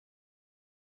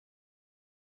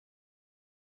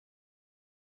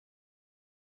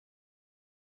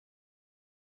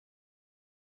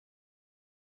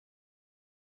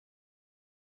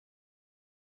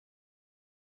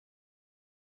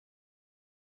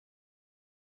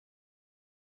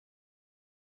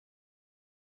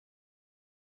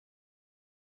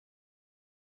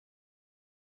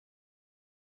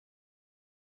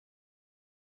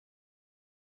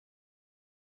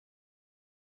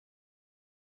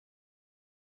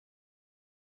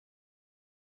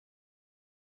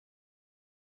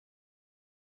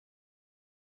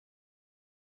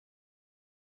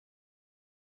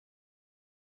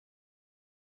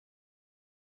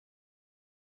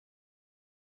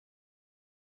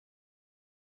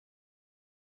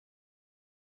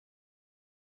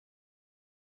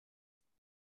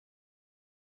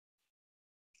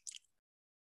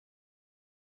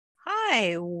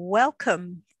Hi,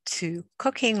 welcome to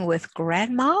Cooking with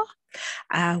Grandma.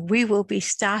 We will be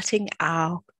starting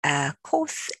our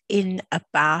course in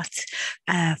about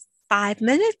uh, 5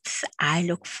 minutes. I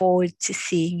look forward to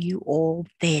seeing you all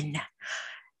then.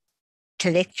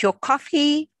 Collect your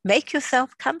coffee, make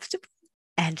yourself comfortable,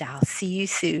 and I'll see you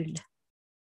soon.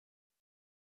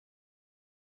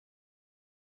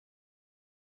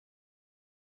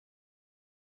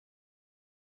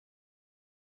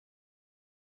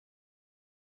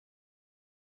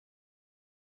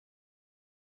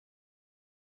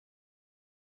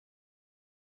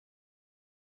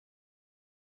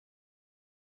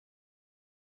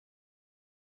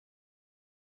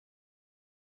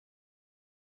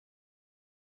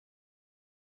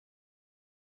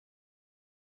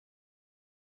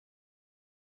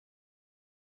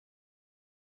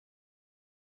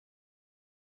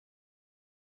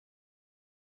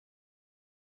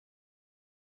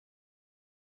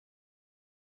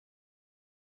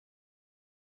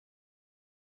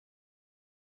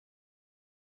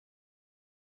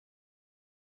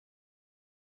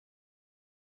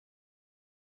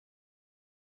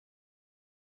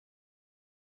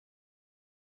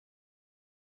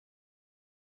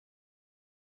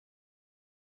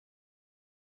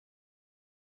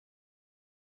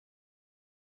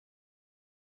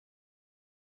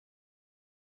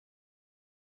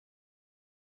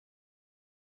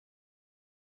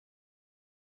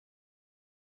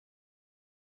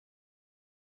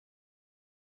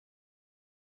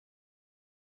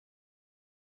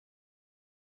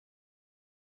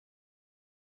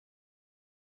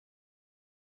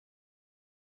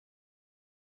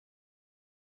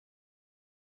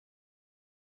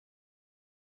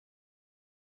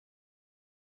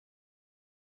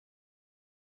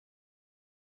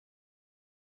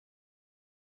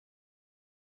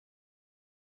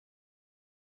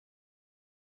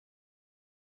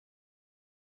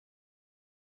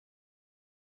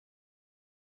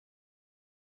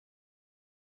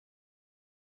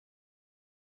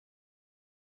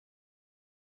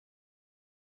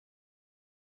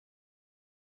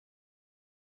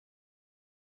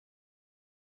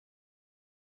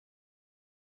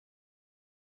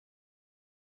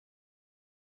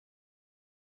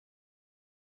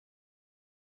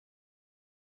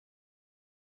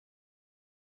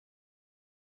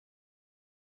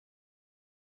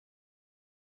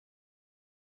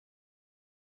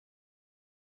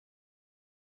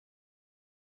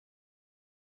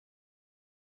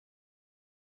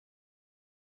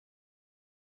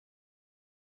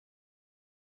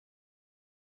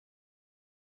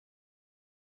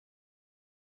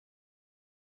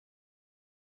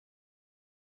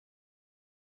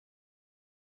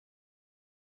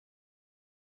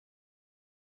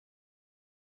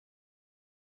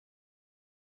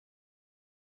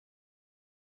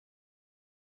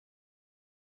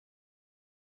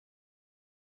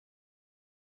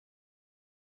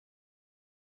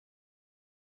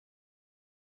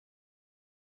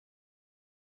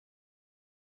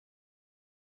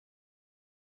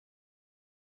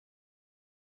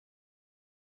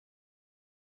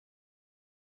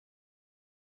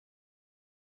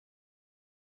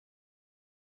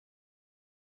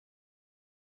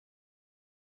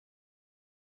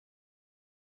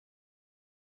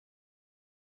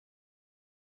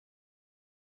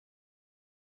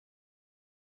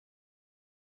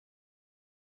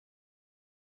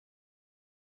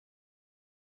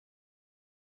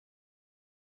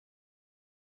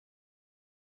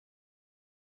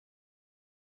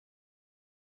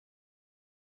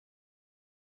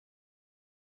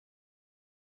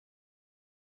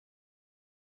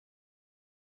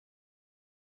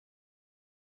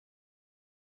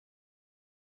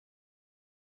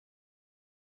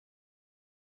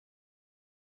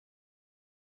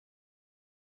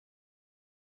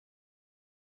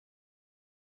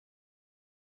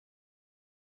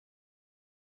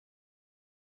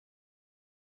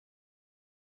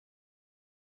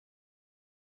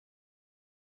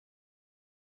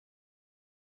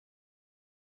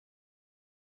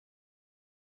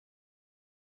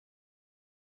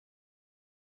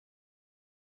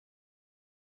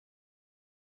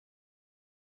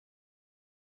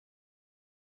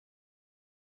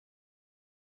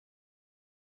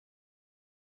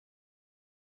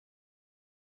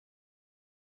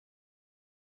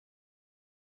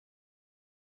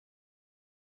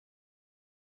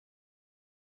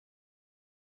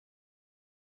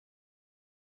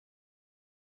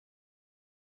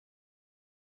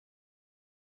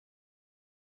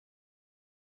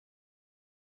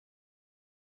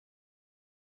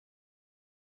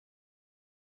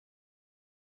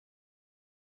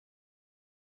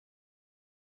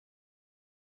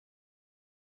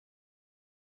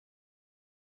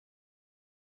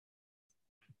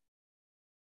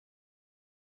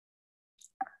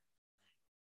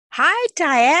 Hi,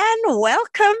 Diane.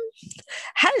 Welcome.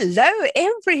 Hello,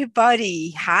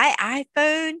 everybody. Hi,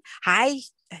 iPhone. Hi,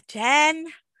 Jan.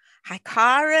 Hi,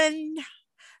 Karen.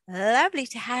 Lovely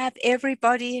to have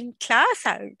everybody in class.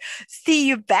 I see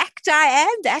you back,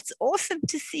 Diane. That's awesome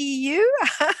to see you.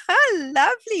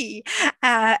 Lovely.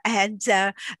 And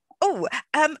oh,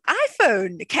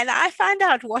 iPhone, can I find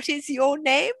out what is your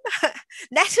name?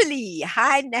 Natalie.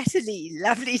 Hi, Natalie.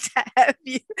 Lovely to have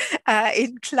you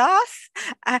in class.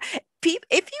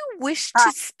 If you wish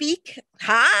Hi, to speak,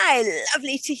 hi,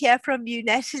 lovely to hear from you,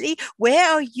 Natalie.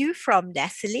 Where are you from,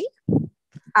 Natalie?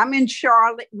 I'm in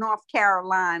Charlotte, North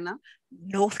Carolina.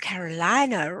 North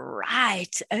Carolina,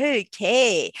 right?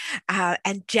 Okay.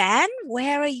 And Jan,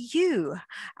 where are you?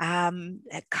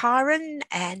 Karen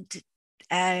and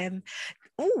um,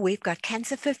 oh, we've got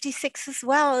Cancer 56 as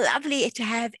well. Lovely to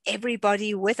have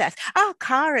everybody with us. Oh,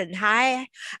 Karen, hi.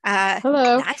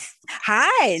 Hello. Nice.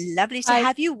 Hi, lovely to Hi.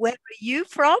 have you. Where are you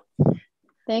from?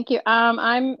 Thank you.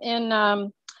 I'm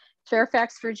in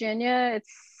Fairfax, Virginia.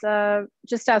 It's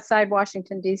just outside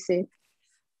Washington, D.C.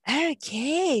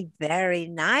 Okay, very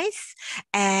nice.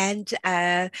 And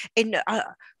in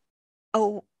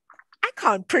oh, I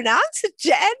can't pronounce it,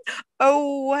 Jan.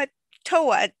 Oh,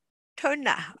 Toa,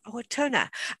 Tona.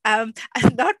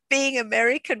 Not being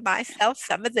American myself,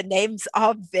 some of the names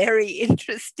are very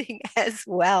interesting as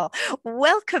well.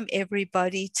 Welcome,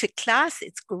 everybody, to class.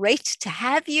 It's great to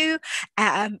have you.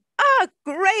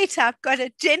 Great. I've got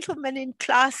a gentleman in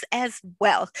class as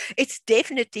well. It's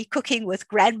definitely cooking with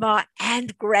grandma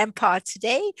and grandpa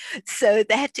today. So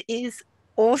that is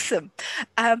awesome.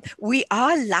 We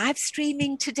are live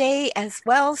streaming today as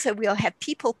well, so we'll have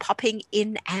people popping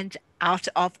in and out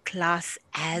of class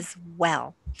as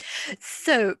well.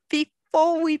 So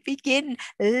before we begin,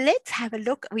 let's have a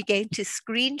look. We're going to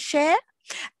screen share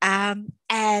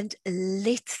and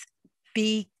let's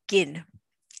begin.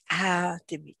 Let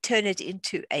me turn it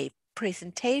into a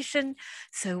presentation.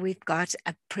 So we've got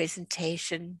a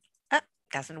presentation.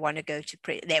 Doesn't want to go to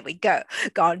there we go,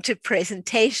 gone to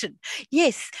presentation.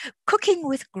 Yes, cooking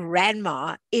with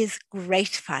grandma is great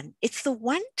fun. It's the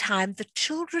one time the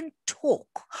children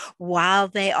talk while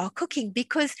they are cooking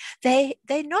because they're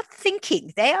not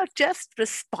thinking, they are just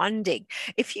responding.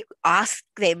 If you ask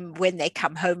them when they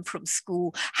come home from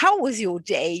school, how was your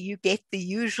day, you get the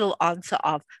usual answer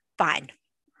of fine.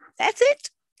 That's it.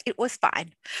 It was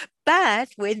fine. But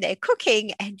when they're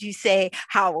cooking and you say,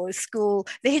 how was school?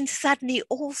 Then suddenly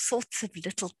all sorts of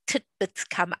little tidbits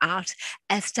come out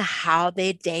as to how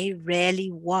their day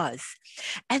really was.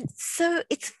 And so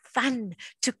it's fun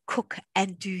to cook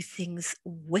and do things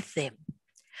with them.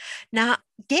 Now,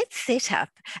 Get Set Up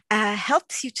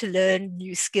helps you to learn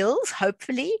new skills,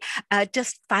 hopefully,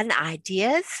 just fun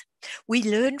ideas. We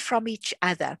learn from each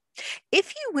other.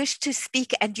 If you wish to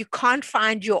speak and you can't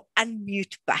find your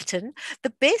unmute button,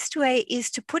 the best way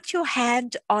is to put your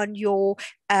hand on your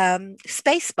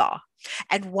space bar.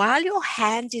 And while your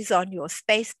hand is on your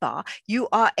space bar, you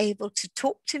are able to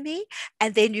talk to me,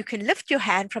 and then you can lift your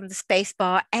hand from the space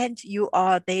bar and you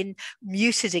are then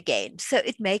muted again. So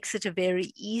it makes it a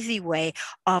very easy way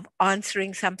of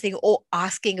answering something or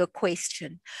asking a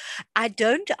question. I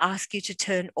don't ask you to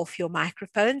turn off your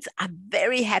microphones. I'm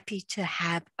very happy to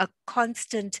have a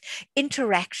constant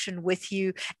interaction with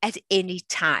you at any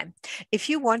time. If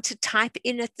you want to type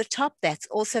in at the top, that's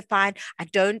also fine.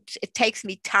 It takes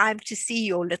me time to see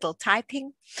your little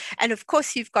typing. And of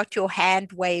course, you've got your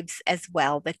hand waves as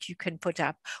well that you can put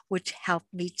up, which help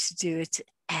me to do it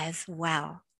as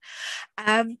well.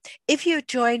 If you're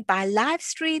joined by live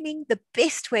streaming, the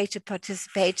best way to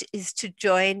participate is to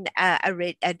join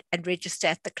and register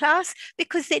at the class,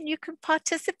 because then you can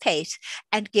participate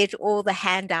and get all the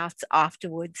handouts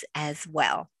afterwards as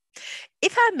well.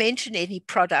 If I mention any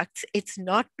products, it's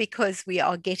not because we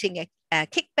are getting a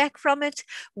kickback from it.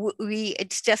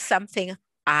 It's just something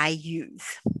I use.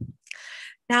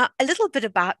 Now, a little bit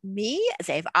about me.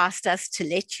 They've asked us to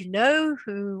let you know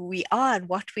who we are and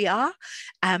what we are.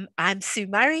 I'm Sue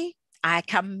Murray. I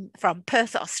come from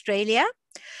Perth, Australia.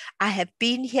 I have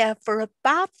been here for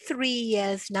about 3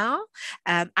 years now.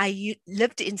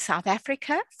 Lived in South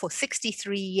Africa for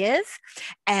 63 years.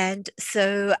 And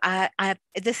so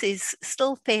this is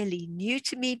still fairly new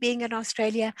to me being in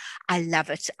Australia. I love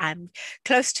it. I'm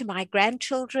close to my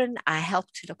grandchildren. I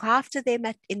help to look after them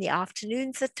in the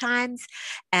afternoons at times.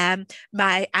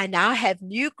 I now have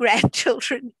new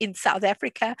grandchildren in South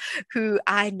Africa who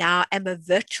I now am a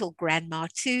virtual grandma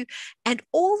to. And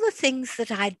all the things that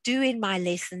I do in my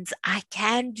lessons I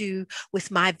can do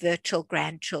with my virtual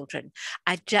grandchildren.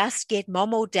 I just get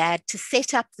mom or dad to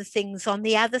set up the things on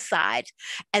the other side,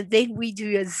 and then we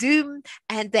do a Zoom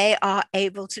and they are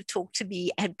able to talk to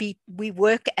me, and we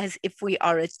work as if we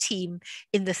are a team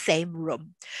in the same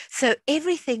room. So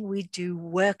everything we do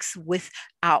works with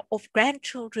our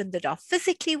grandchildren that are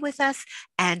physically with us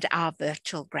and our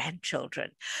virtual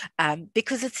grandchildren,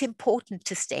 because it's important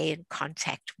to stay in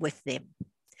contact with them.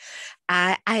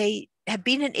 I have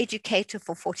been an educator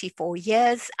for 44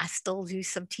 years. I still do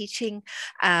some teaching.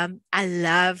 I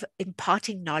love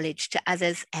imparting knowledge to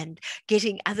others and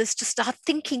getting others to start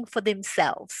thinking for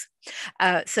themselves.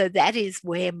 So that is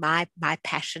where my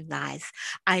passion lies.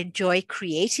 I enjoy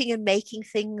creating and making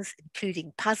things,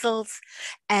 including puzzles,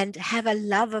 and have a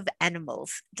love of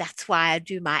animals. That's why I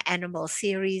do my animal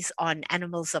series on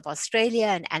animals of Australia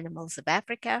and animals of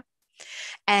Africa.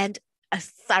 And I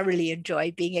thoroughly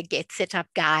enjoy being a Get Set Up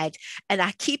guide, and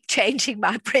I keep changing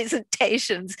my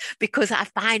presentations because I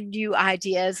find new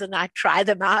ideas and I try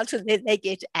them out, and then they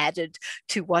get added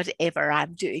to whatever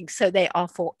I'm doing. So they are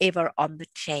forever on the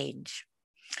change.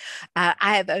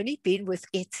 I have only been with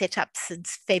Get Set Up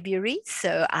since February,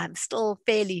 so I'm still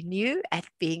fairly new at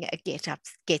being a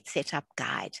Get Set Up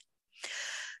guide.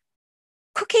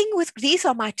 Cooking with, these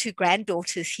are my two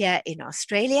granddaughters here in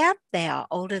Australia. They are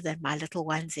older than my little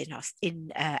ones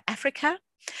in Africa.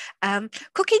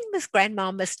 Cooking with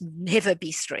grandma must never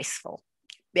be stressful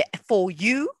for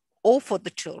you or for the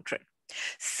children.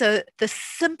 So the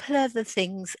simpler the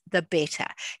things, the better.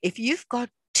 If you've got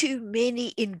too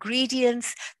many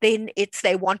ingredients, then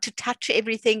they want to touch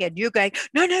everything and you're going,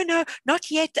 no,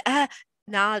 not yet.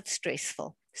 Now it's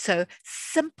stressful. So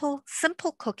simple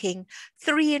cooking,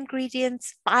 3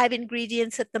 ingredients, 5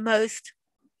 ingredients at the most,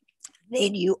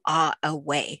 then you are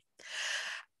away.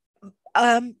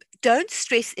 Don't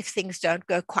stress if things don't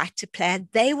go quite to plan.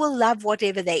 They will love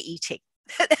whatever they're eating.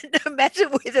 No matter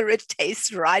whether it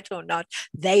tastes right or not,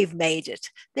 they've made it.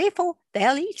 Therefore,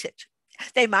 they'll eat it.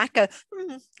 They might go,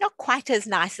 not quite as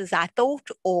nice as I thought,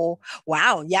 or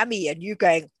wow, yummy, and you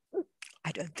going,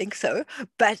 I don't think so,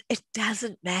 but it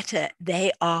doesn't matter.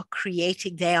 They are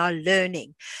creating, they are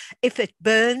learning. If it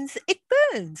burns, it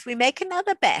burns. We make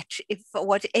another batch. If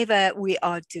whatever we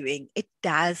are doing, it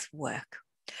does work.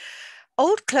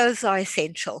 Old clothes are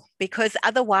essential because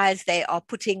otherwise they are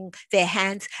putting their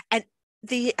hands, and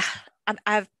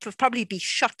I've probably be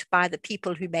shocked by the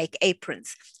people who make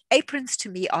aprons. Aprons to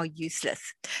me are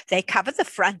useless. They cover the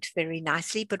front very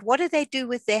nicely, but what do they do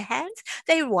with their hands?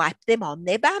 They wipe them on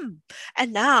their bum.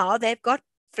 And now they've got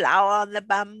flour on the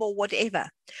bum or whatever.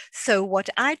 So what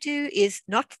I do is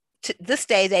this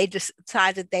day they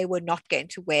decided they were not going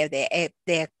to wear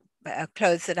their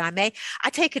clothes that I make. I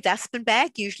take a dustbin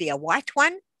bag, usually a white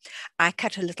one. I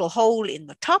cut a little hole in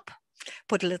the top,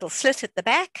 put a little slit at the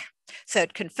back, so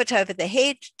it can fit over the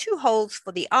head, 2 holes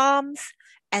for the arms,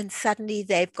 and suddenly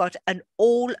they've got an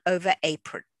all-over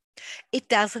apron. It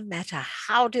doesn't matter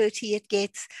how dirty it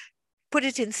gets. Put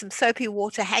it in some soapy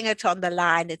water, hang it on the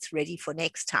line, it's ready for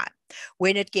next time.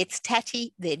 When it gets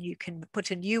tatty, then you can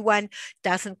put a new one.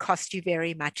 Doesn't cost you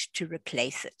very much to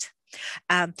replace it.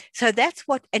 So that's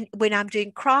what, and when I'm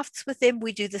doing crafts with them,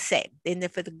 we do the same. Then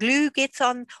if the glue gets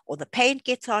on or the paint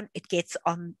gets on, it gets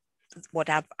on what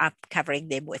I'm covering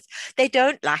them with. They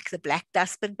don't like the black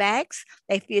dustbin bags.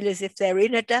 They feel as if they're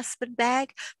in a dustbin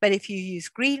bag, but if you use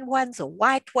green ones or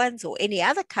white ones or any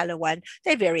other color one,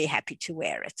 they're very happy to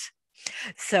wear it.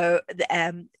 So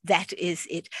that is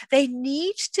it. They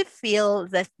need to feel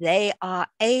that they are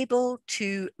able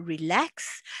to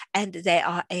relax and they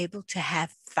are able to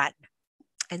have fun.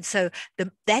 And so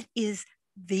that is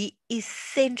the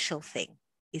essential thing,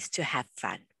 is to have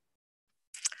fun.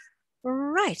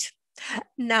 Right.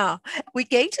 Now, we're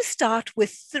going to start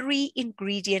with 3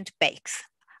 ingredient bakes.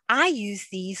 I use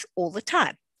these all the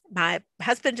time. My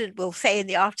husband will say in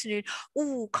the afternoon,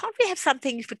 oh, can't we have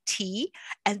something for tea?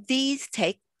 And these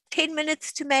take 10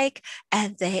 minutes to make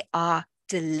and they are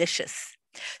delicious.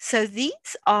 So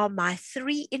these are my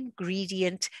 3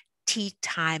 ingredient tea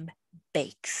time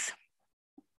bakes.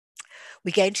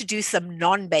 We're going to do some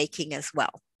non-baking as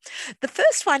well. The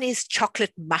first one is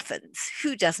chocolate muffins.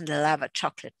 Who doesn't love a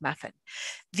chocolate muffin?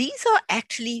 These are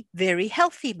actually very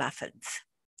healthy muffins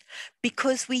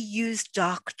because we use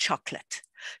dark chocolate.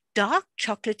 Dark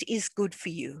chocolate is good for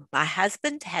you. My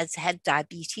husband has had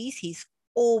diabetes. He's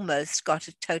almost got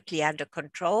it totally under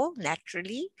control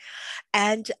naturally.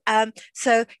 And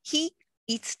so he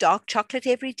eats dark chocolate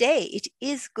every day. It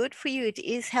is good for you. It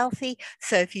is healthy.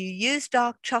 So if you use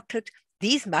dark chocolate,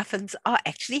 these muffins are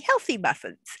actually healthy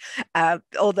muffins,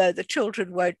 although the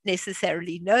children won't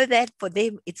necessarily know that. For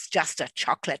them, it's just a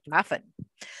chocolate muffin.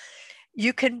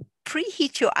 You can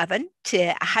preheat your oven to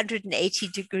 180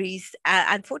 degrees.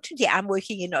 Unfortunately, I'm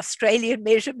working in Australian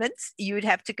measurements. You would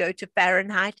have to go to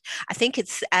Fahrenheit. I think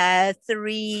it's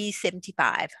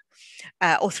 375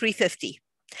 or 350.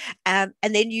 And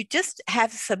then you just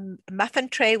have some muffin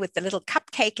tray with the little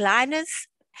cupcake liners.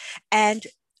 And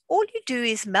all you do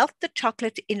is melt the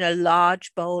chocolate in a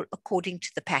large bowl according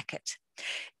to the packet.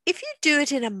 If you do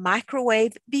it in a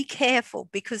microwave, be careful,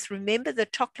 because remember, the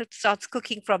chocolate starts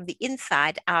cooking from the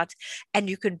inside out and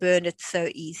you can burn it so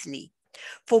easily.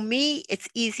 For me, it's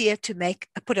easier to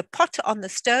put a pot on the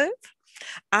stove.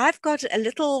 I've got a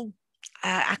little,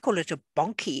 I call it a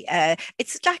bonky.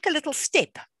 It's like a little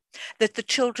step that the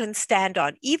children stand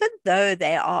on, even though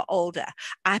they are older.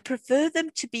 I prefer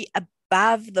them to be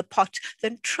above the pot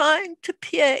than trying to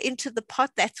peer into the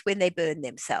pot. That's when they burn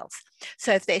themselves.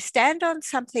 So if they stand on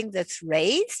something that's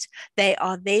raised, they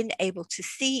are then able to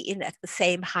see in at the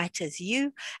same height as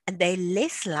you, and they're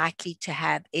less likely to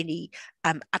have any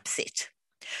upset.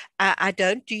 I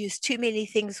don't use too many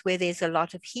things where there's a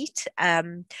lot of heat. A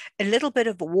little bit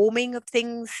of warming of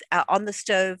things on the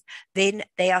stove, then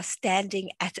they are standing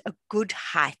at a good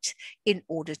height in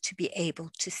order to be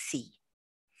able to see.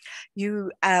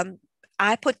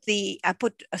 I put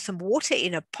some water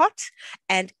in a pot,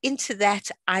 and into that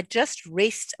I just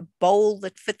rest a bowl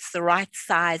that fits the right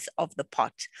size of the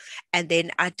pot, and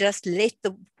then I just let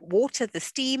the water, the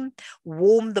steam,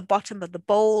 warm the bottom of the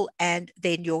bowl, and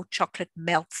then your chocolate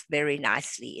melts very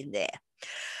nicely in there.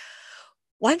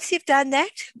 Once you've done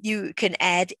that, you can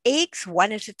add eggs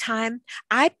one at a time.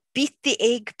 I beat the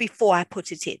egg before I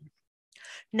put it in.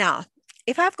 Now,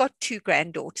 if I've got two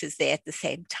granddaughters there at the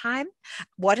same time,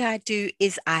 what I do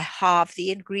is I halve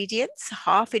the ingredients,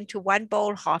 half into one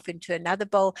bowl, half into another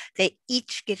bowl. They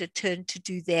each get a turn to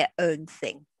do their own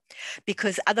thing,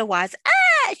 because otherwise,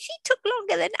 she took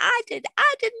longer than I did.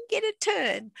 I didn't get a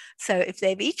turn. So if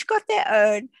they've each got their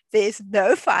own, there's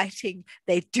no fighting.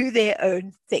 They do their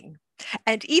own thing.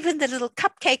 And even the little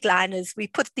cupcake liners, we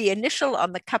put the initial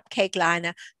on the cupcake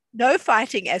liner. No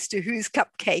fighting as to whose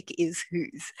cupcake is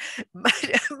whose.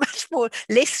 Much more,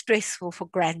 less stressful for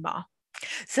grandma.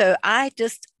 So I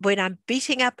just, when I'm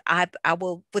beating up, I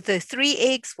will, with the 3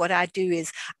 eggs, what I do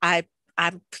is I'm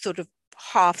sort of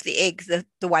half the egg,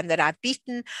 the one that I've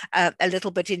beaten, a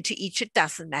little bit into each. It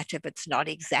doesn't matter if it's not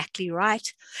exactly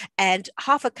right. And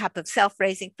half a cup of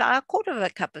self-raising flour, a quarter of a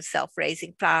cup of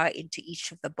self-raising flour into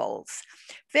each of the bowls.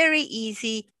 Very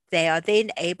easy. They are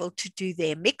then able to do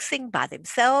their mixing by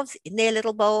themselves in their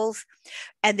little bowls.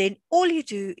 And then all you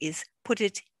do is put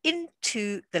it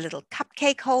into the little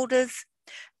cupcake holders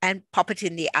and pop it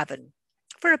in the oven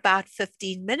for about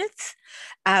 15 minutes.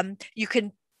 You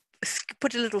can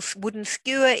put a little wooden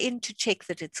skewer in to check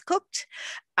that it's cooked.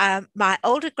 My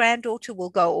older granddaughter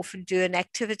will go off and do an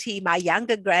activity. My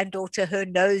younger granddaughter, her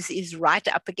nose is right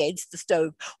up against the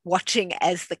stove, watching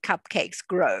as the cupcakes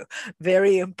grow.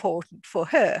 Very important for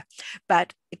her.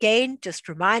 But again, just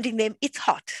reminding them it's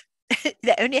hot.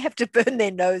 They only have to burn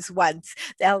their nose once.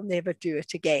 They'll never do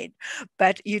it again.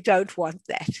 But you don't want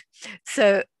that.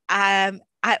 So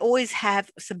I always have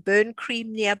some burn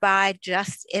cream nearby,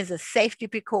 just as a safety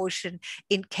precaution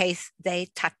in case they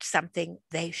touch something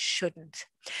they shouldn't.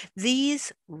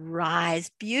 These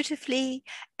rise beautifully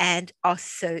and are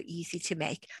so easy to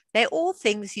make. They're all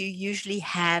things you usually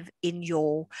have in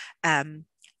your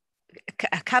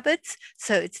cupboards,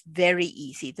 so it's very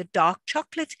easy. The dark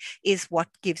chocolate is what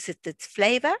gives it its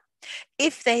flavor.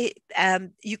 If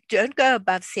you don't go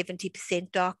above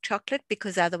 70% dark chocolate,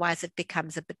 because otherwise it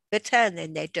becomes a bit bitter and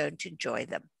then they don't enjoy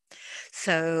them.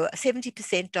 So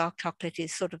 70% dark chocolate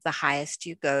is sort of the highest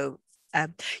you go.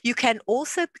 You can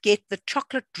also get the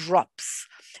chocolate drops,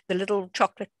 the little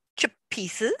chocolate chip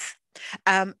pieces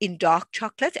in dark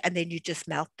chocolate, and then you just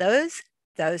melt those.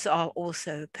 Those are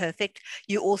also perfect.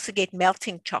 You also get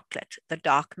melting chocolate, the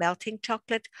dark melting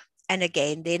chocolate. And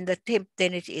again, then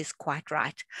then it is quite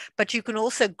right. But you can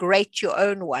also grate your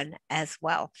own one as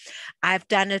well. I've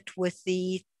done it with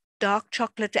the dark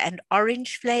chocolate and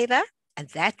orange flavor, and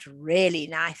that's really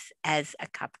nice as a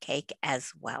cupcake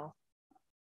as well.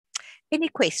 Any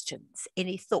questions?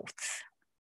 Any thoughts?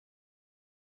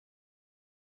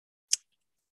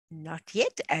 Not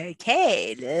yet.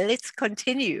 Okay, let's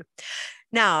continue.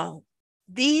 Now,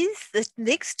 the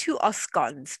next 2 are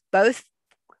scones, both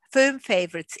firm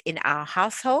favorites in our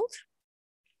household.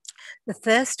 The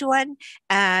first one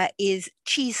is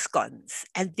cheese scones,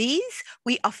 and these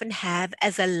we often have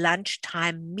as a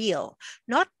lunchtime meal,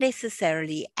 not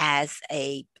necessarily as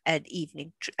a an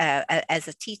evening, as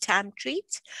a tea time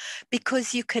treat,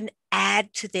 because you can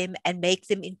add to them and make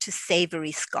them into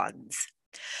savory scones.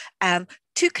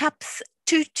 2 cups,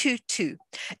 2.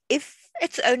 If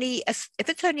it's only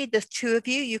the two of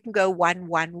you, you can go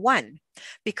 1.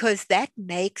 Because that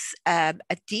makes a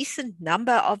decent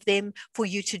number of them for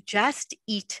you to just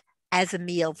eat as a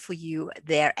meal for you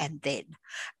there and then.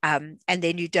 And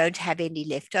then you don't have any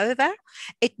left over.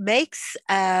 It makes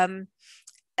 12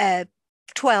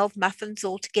 muffins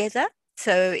altogether.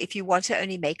 So if you want to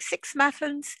only make 6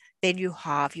 muffins, then you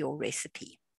halve your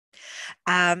recipe.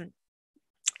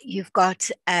 You've got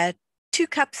 2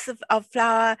 cups of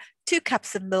flour, 2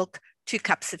 cups of milk, 2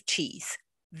 cups of cheese.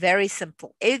 Very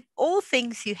simple. All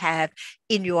things you have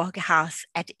in your house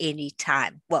at any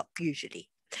time. Well, usually.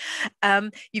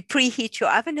 You preheat your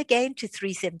oven again to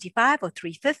 375 or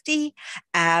 350,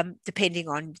 depending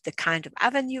on the kind of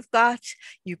oven you've got.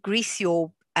 You grease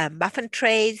your muffin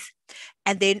trays,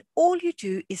 and then all you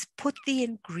do is put the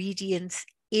ingredients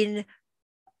in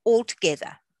all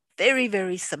together. Very,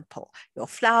 very simple. Your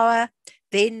flour,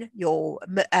 then your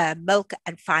milk,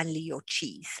 and finally your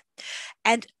cheese.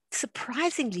 And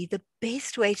surprisingly, the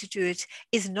best way to do it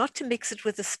is not to mix it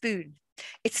with a spoon.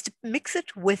 It's to mix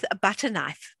it with a butter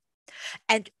knife.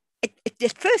 And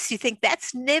at first you think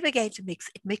that's never going to mix.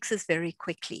 It mixes very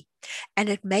quickly, and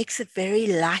it makes it very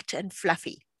light and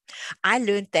fluffy. I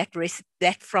learned that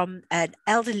from an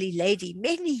elderly lady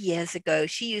many years ago.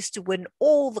 She used to win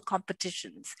all the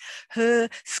competitions. Her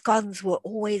scones were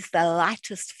always the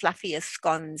lightest, fluffiest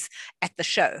scones at the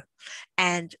show.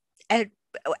 And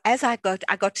as I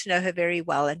got to know her very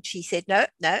well, and she said, no,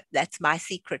 that's my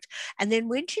secret. And then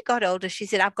when she got older, she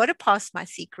said, I've got to pass my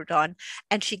secret on.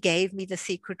 And she gave me the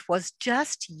secret was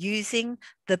just using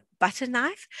the butter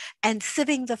knife and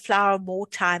sieving the flour more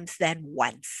times than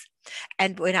once.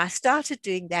 And when I started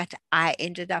doing that, I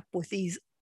ended up with these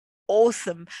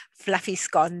awesome fluffy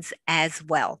scones as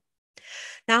well.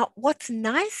 Now, what's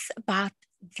nice about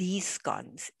these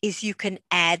scones is you can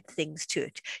add things to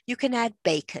it. You can add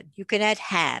bacon, you can add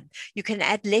ham, you can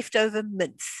add leftover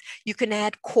mince, you can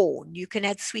add corn, you can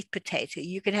add sweet potato,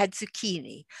 you can add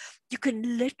zucchini. You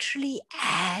can literally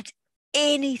add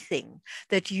anything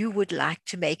that you would like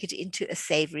to make it into a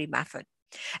savory muffin.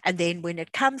 And then when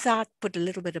it comes out, put a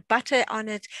little bit of butter on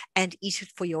it and eat it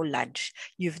for your lunch.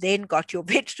 You've then got your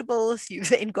vegetables, you've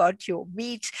then got your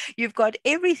meat, you've got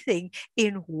everything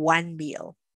in one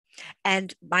meal.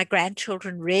 And my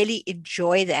grandchildren really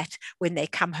enjoy that when they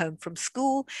come home from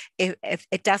school. If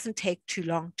it doesn't take too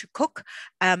long to cook,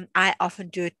 I often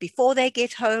do it before they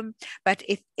get home. But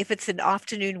if it's an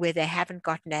afternoon where they haven't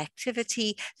got an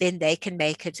activity, then they can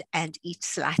make it and eat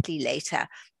slightly later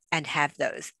and have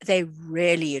those. They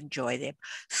really enjoy them.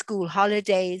 School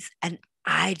holidays, an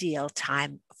ideal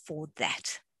time for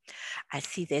that. I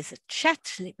see there's a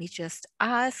chat. Let me just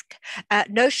ask.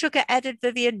 No sugar added,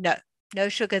 Vivian? No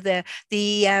sugar.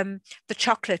 The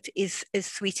chocolate is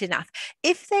sweet enough.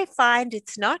 If they find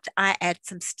it's not, I add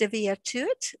some stevia to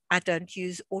it. I don't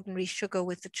use ordinary sugar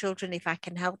with the children if I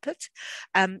can help it.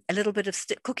 A little bit of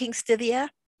cooking stevia.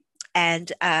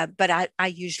 And but I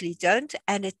usually don't,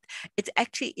 and it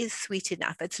actually is sweet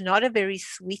enough. It's not a very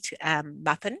sweet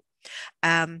muffin.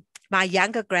 My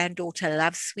younger granddaughter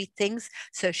loves sweet things,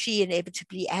 so she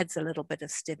inevitably adds a little bit of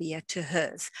stevia to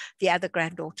hers. The other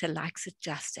granddaughter likes it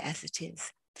just as it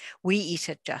is. We eat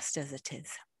it just as it is.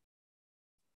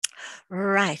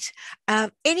 Right.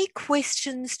 Any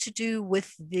questions to do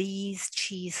with these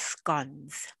cheese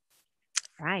scones?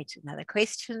 Right, another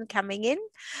question coming in.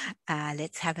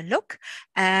 Let's have a look.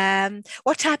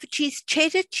 What type of cheese?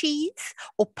 Cheddar cheese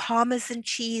or Parmesan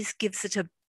cheese gives it a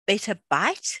better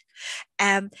bite.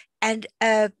 And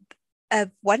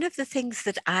one of the things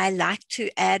that I like to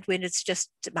add when it's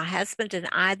just my husband and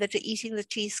I that are eating the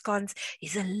cheese scones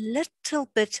is a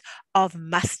little bit of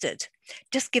mustard.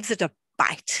 Just gives it a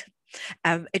bite.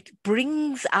 It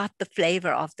brings out the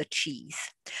flavor of the cheese.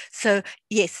 So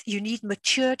yes, you need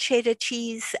mature cheddar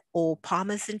cheese or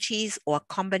Parmesan cheese or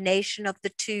a combination of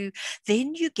the two.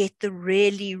 Then you get the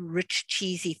really rich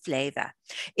cheesy flavor.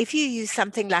 If you use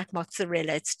something like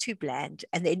mozzarella, it's too bland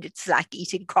and then it's like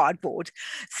eating cardboard.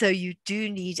 So you do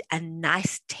need a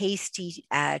nice tasty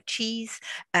cheese,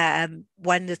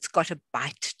 one that's got a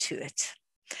bite to it.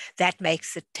 That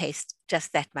makes it taste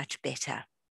just that much better.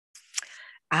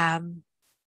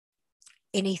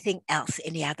 Anything else?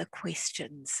 Any other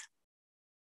questions?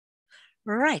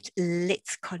 Right,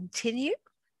 let's continue.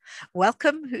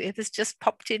 Welcome, whoever's just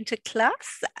popped into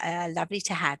class. Lovely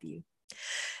to have you.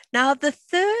 Now, the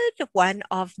third one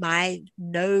of my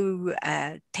no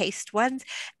taste ones,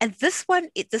 and this one,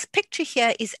 this picture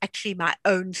here is actually my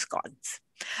own scones.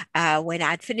 When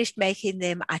I'd finished making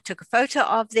them, I took a photo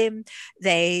of them.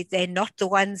 They're not the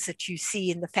ones that you see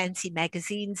in the fancy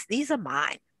magazines. These are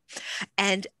mine.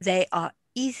 And they are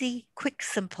easy, quick,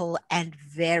 simple, and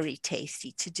very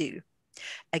tasty to do.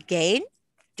 Again,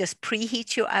 just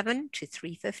preheat your oven to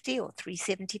 350 or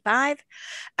 375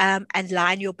 and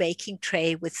line your baking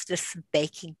tray with just some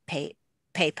baking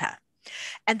paper.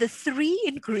 And the three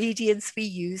ingredients we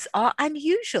use are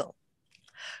unusual: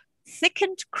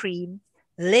 thickened cream,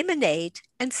 lemonade,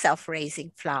 and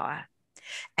self-raising flour.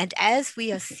 And as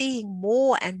we are seeing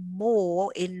more and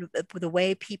more in the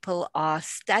way people are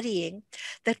studying,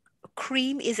 that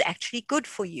cream is actually good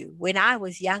for you. When I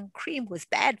was young, cream was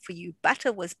bad for you,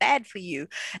 butter was bad for you,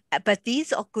 but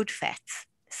these are good fats.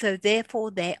 So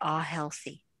therefore they are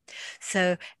healthy.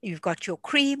 So you've got your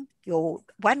cream, your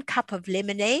 1 cup of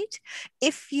lemonade.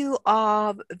 If you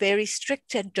are very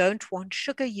strict and don't want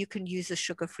sugar, you can use a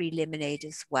sugar-free lemonade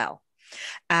as well.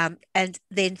 And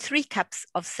then 3 cups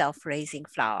of self-raising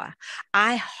flour.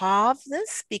 I halve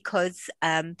this because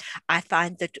I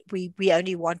find that we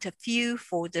only want a few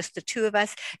for just the two of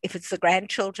us. If it's the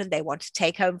grandchildren, they want to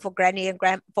take home for granny and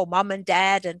for mom and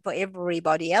dad and for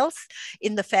everybody else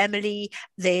in the family,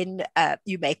 then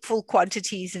you make full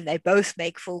quantities and they both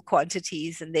make full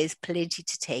quantities and there's plenty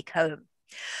to take home.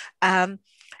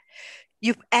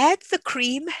 You add the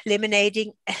cream,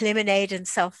 lemonade and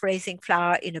self-raising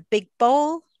flour in a big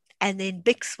bowl and then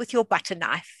mix with your butter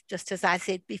knife, just as I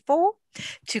said before,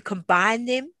 to combine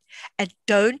them, and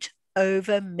don't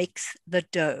over mix the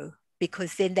dough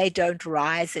because then they don't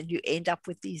rise and you end up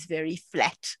with these very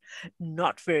flat,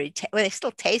 not very, well, they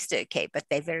still taste okay, but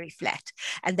they're very flat.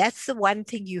 And that's the one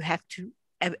thing you have to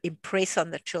impress on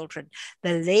the children.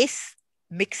 The less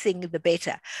mixing the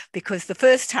better, because the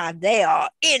first time they are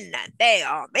in and they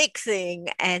are mixing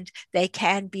and they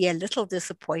can be a little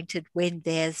disappointed when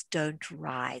theirs don't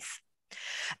rise.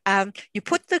 You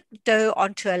put the dough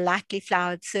onto a lightly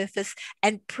floured surface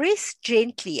and press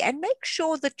gently and make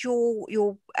sure that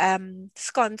your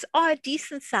scones are a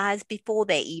decent size before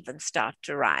they even start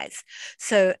to rise.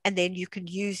 So, and then you can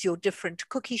use your different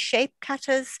cookie shape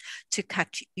cutters to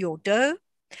cut your dough.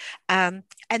 And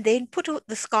then put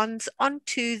the scones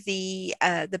onto the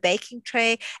baking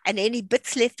tray, and any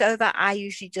bits left over, I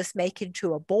usually just make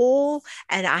into a ball,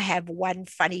 and I have one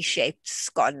funny shaped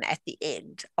scone at the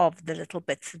end of the little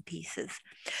bits and pieces.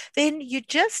 Then you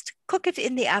just cook it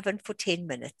in the oven for 10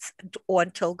 minutes or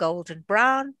until golden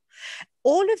brown.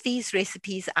 All of these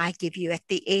recipes I give you at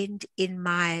the end in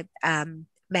my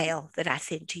mail that I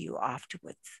send to you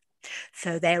afterwards.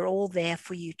 So they're all there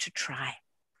for you to try.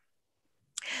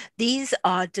 These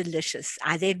are delicious.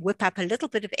 I then whip up a little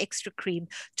bit of extra cream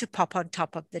to pop on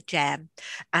top of the jam.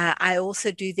 I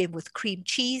also do them with cream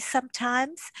cheese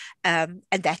sometimes, and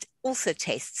that also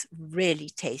tastes really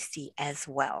tasty as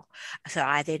well. So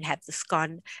I then have the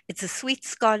scone. It's a sweet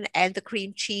scone, and the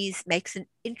cream cheese makes an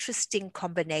interesting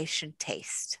combination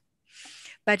taste.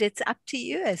 But it's up to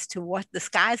you as to what, the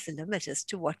sky's the limit as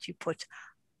to what you put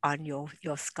on your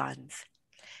scones.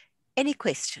 Any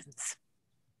questions?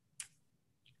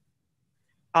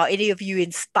 Are any of you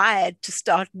inspired to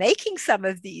start making some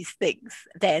of these things?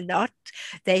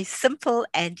 They're simple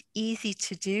and easy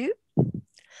to do.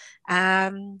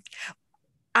 I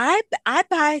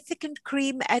buy thickened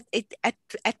cream at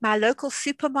my local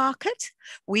supermarket.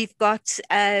 We've got,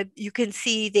 you can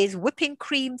see there's whipping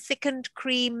cream, thickened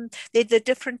cream, they're the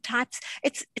different types.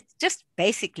 It's just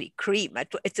basically cream.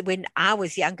 It's when I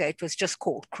was younger, it was just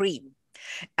called cream.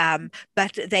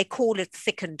 But they call it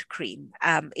thickened cream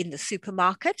in the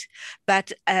supermarket.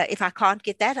 But if I can't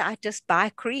get that, I just buy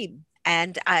cream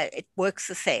and it works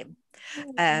the same.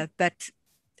 But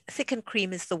thickened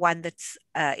cream is the one that's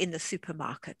in the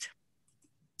supermarket.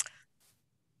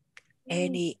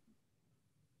 Anybody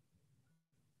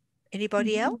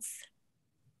else?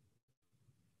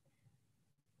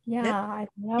 Yeah,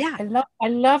 I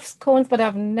love scones, but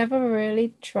I've never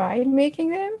really tried making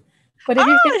them. But if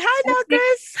hi,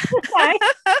 Grace.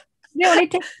 They only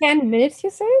take 10 minutes,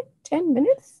 you say? 10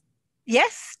 minutes?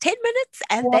 Yes, 10 minutes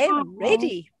and they're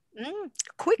ready.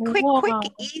 Quick,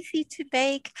 easy to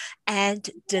bake and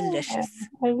delicious.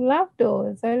 I love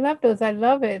those. I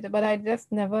love it, but I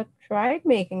just never tried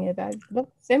making it. It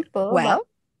looks simple. Well,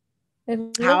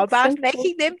 how about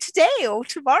making them today or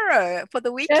tomorrow for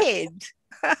the weekend?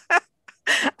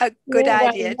 A good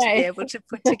idea to be able to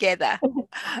put together.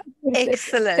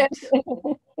 Excellent.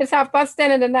 It's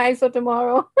 10:30 in the night, so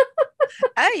tomorrow.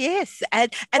 Oh yes,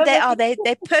 and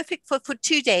they're perfect for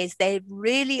 2 days. They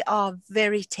really are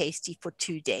very tasty for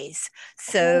 2 days.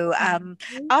 So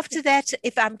after that,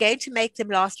 if I'm going to make them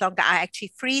last longer, I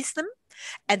actually freeze them,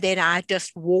 and then I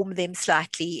just warm them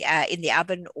slightly in the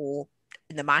oven or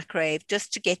in the microwave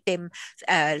just to get them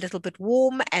a little bit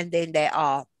warm, and then they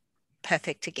are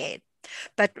perfect again.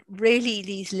 But really,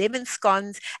 these lemon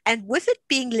scones, and with it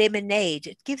being lemonade,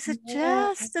 it gives it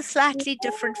just a slightly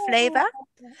different flavor.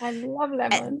 I love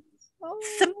lemon.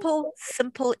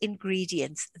 Simple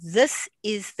ingredients. This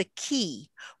is the key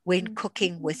when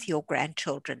cooking with your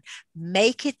grandchildren.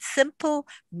 Make it simple,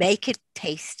 make it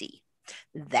tasty.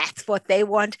 That's what they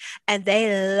want, and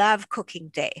they love cooking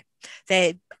day.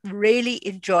 They really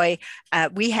enjoy.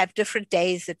 We have different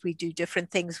days that we do different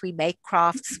things. We make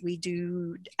crafts, we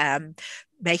do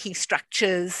making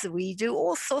structures, we do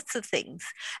all sorts of things.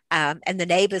 And the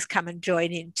neighbors come and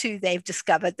join in too. They've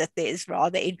discovered that there's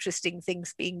rather interesting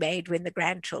things being made when the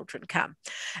grandchildren come.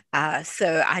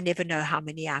 So I never know how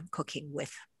many I'm cooking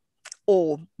with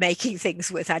or making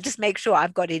things with. I just make sure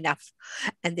I've got enough,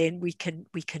 and then we can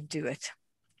do it.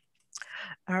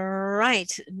 All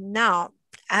right, now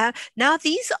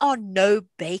these are no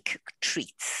bake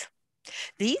treats.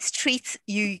 These treats,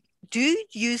 you do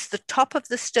use the top of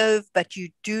the stove, but you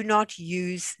do not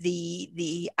use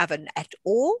the oven at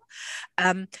all.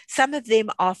 Some of them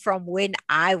are from when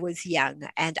I was young,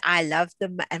 and I loved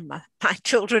them, and my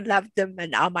children loved them,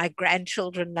 and now my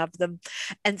grandchildren love them.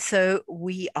 And so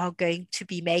we are going to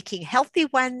be making healthy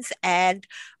ones, and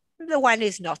the one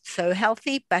is not so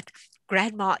healthy, but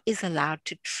grandma is allowed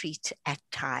to treat at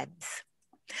times.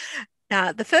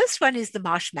 Now, the first one is the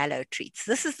marshmallow treats.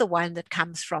 This is the one that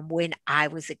comes from when I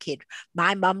was a kid.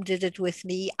 My mum did it with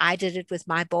me. I did it with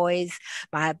my boys.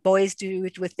 My boys do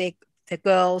it with the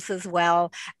girls as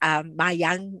well. My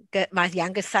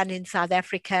younger son in South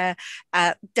Africa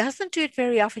doesn't do it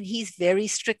very often. He's very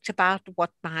strict about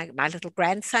what my little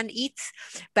grandson eats,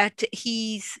 but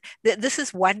this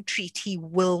is one treat he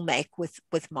will make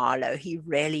with Marlo. He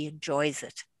really enjoys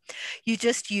it. You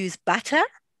just use butter.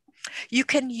 You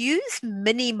can use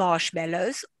mini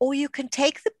marshmallows, or you can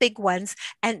take the big ones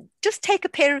and just take a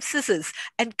pair of scissors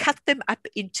and cut them up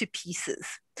into pieces.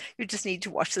 You just need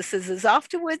to wash the scissors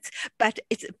afterwards, but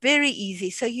it's very easy.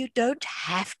 So you don't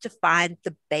have to find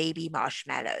the baby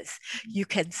marshmallows. You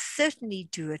can certainly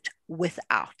do it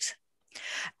without.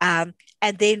 And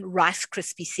then Rice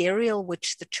Krispie cereal,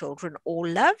 which the children all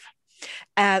love.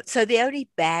 So the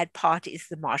only bad part is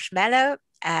the marshmallow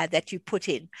that you put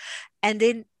in. And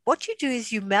then what you do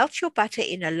is you melt your butter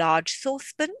in a large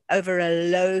saucepan over a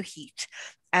low heat.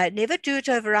 Never do it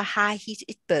over a high heat,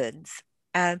 it burns.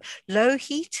 Low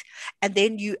heat, and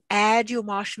then you add your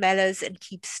marshmallows and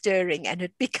keep stirring, and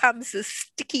it becomes a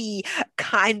sticky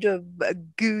kind of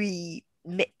gooey.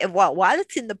 Well, while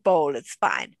it's in the bowl, it's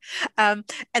fine. And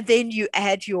then you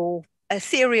add your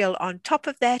cereal on top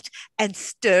of that and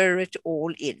stir it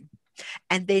all in.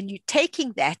 And then you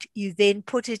taking that, you then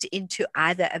put it into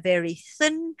either a very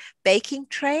thin baking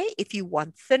tray, if you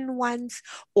want thin ones,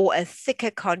 or a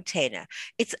thicker container.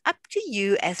 It's up to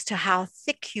you as to how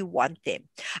thick you want them.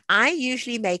 I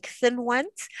usually make thin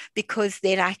ones because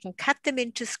then I can cut them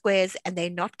into squares and they're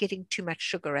not getting too much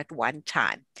sugar at one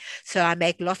time. So I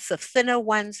make lots of thinner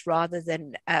ones rather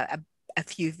than a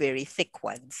few very thick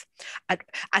ones.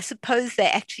 I suppose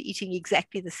they're actually eating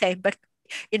exactly the same, but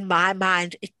in my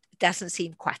mind, it doesn't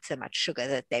seem quite so much sugar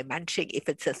that they're munching if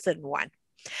it's a thin one.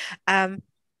 And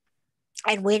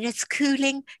when it's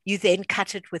cooling, you then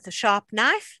cut it with a sharp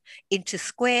knife into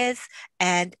squares,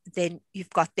 and then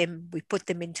you've got them, we put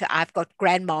them into, I've got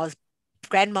grandma's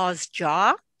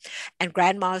jar, and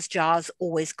grandma's jar's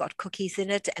always got cookies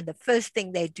in it. And the first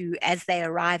thing they do as they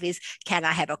arrive is, can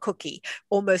I have a cookie?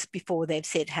 Almost before they've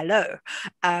said hello.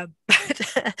 But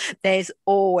there's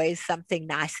always something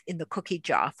nice in the cookie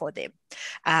jar for them.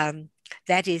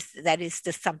 That is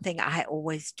just something I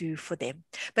always do for them.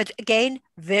 But again,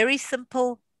 very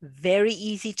simple, very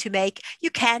easy to make. You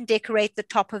can decorate the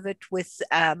top of it with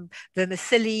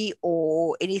vermicelli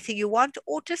or anything you want,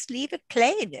 or just leave it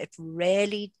plain. It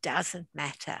really doesn't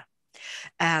matter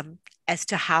as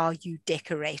to how you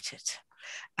decorate it.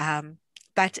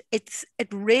 But it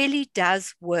really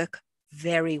does work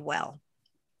very well.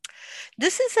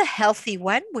 This is a healthy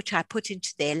one, which I put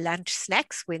into their lunch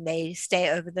snacks when they stay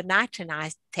over the night and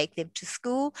I take them to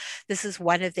school. This is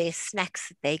one of their snacks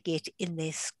that they get in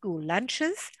their school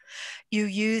lunches. You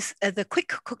use the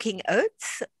quick cooking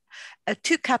oats,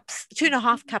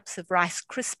 2.5 cups of Rice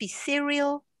Krispie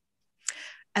cereal,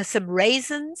 some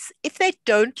raisins. If they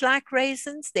don't like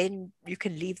raisins, then you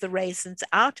can leave the raisins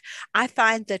out. I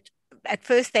find that at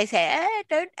first they say,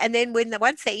 don't, and then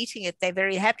once they're eating it, they're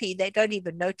very happy. They don't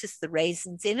even notice the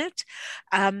raisins in it.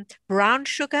 Brown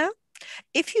sugar.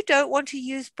 If you don't want to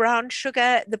use brown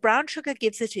sugar, the brown sugar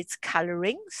gives it its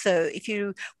coloring. So if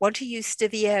you want to use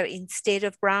stevia instead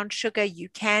of brown sugar, you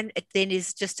can. It then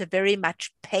is just a very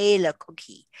much paler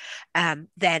cookie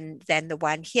than the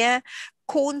one here.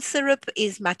 Corn syrup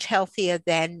is much healthier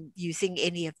than using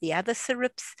any of the other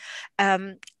syrups.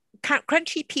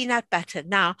 Crunchy peanut butter.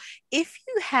 Now, if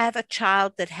you have a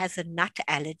child that has a nut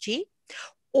allergy,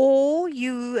 or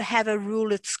you have a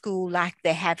rule at school like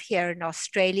they have here in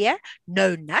Australia,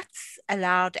 no nuts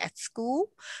allowed at school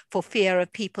for fear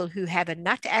of people who have a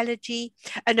nut allergy,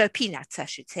 no peanuts, I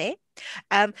should say.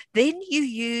 Then you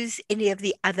use any of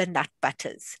the other nut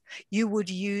butters. You would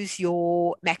use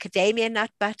your macadamia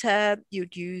nut butter,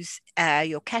 you'd use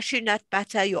your cashew nut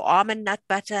butter, your almond nut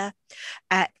butter.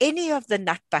 Any of the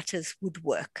nut butters would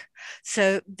work.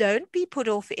 So don't be put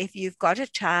off if you've got a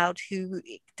child who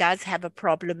does have a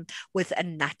problem with a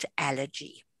nut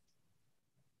allergy.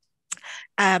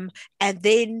 And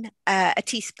then a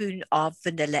teaspoon of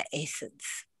vanilla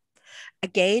essence.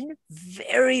 Again,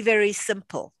 very, very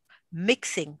simple.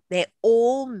 Mixing, they're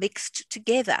all mixed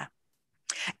together.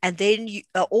 And then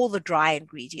all the dry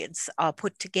ingredients are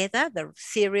put together, the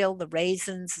cereal, the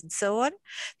raisins, and so on.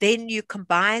 Then you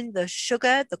combine the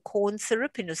sugar, the corn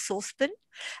syrup in a saucepan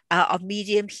of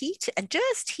medium heat and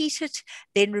just heat it,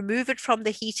 then remove it from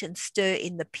the heat and stir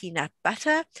in the peanut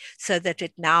butter so that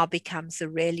it now becomes a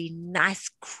really nice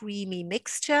creamy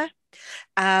mixture,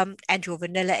 and your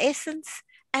vanilla essence,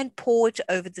 and pour it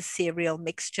over the cereal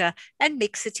mixture and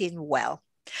mix it in well.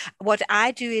 What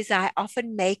I do is I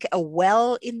often make a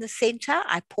well in the center.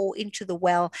 I pour into the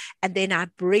well and then I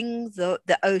bring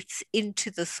the oats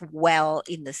into this well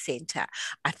in the center.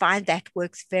 I find that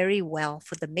works very well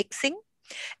for the mixing.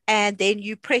 And then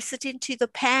you press it into the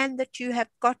pan that you have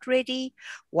got ready.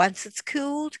 Once it's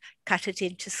cooled, cut it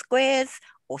into squares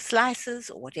or slices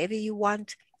or whatever you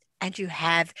want. And you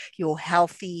have your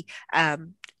healthy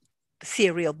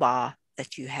cereal bar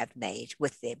that you have made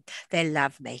with them. They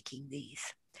love making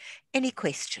these. Any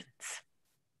questions?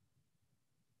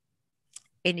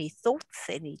 Any thoughts,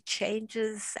 any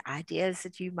changes, ideas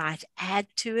that you might add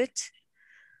to it?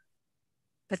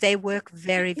 But they work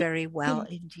very, very well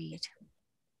indeed.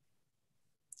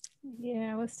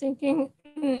 Yeah, I was thinking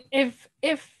if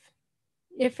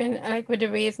in like with the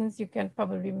raisins, you can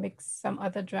probably mix some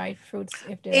other dried fruits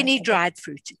if they any dried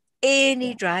fruit.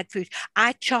 Dried fruit.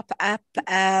 I chop up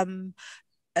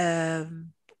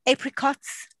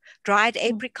apricots, dried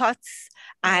apricots.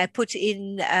 I put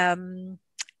in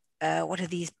what are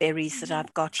these berries that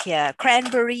I've got here?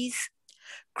 Cranberries,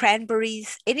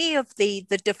 any of the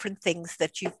different things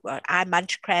that you've got. I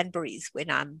munch cranberries when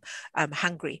I'm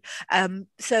hungry.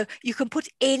 So you can put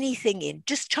anything in.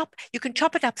 Just you can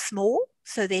chop it up small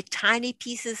so they're tiny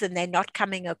pieces and they're not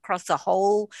coming across a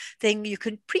whole thing. You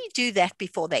can pre-do that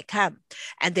before they come.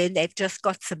 And then they've just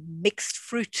got some mixed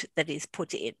fruit that is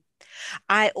put in.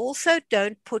 I also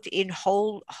don't put in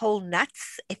whole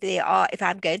nuts. If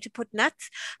I'm going to put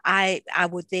nuts, I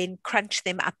would then crunch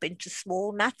them up into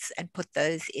small nuts and put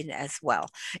those in as well.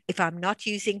 If I'm not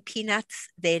using peanuts,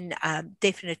 then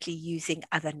definitely using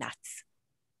other nuts.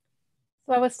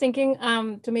 So I was thinking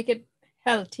to make it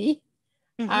healthy,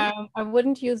 I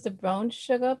wouldn't use the brown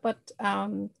sugar, but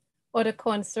or the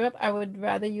corn syrup. I would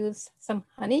rather use some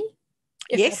honey.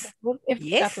 Yes. That would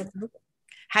work.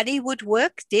 Honey would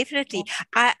work, definitely.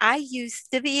 Yeah. I use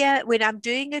stevia when I'm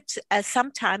doing it.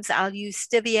 Sometimes I'll use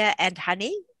stevia and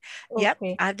honey. Okay. Yep.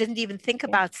 I didn't even think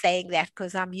about saying that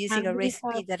because I'm using a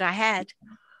recipe that I had.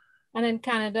 And in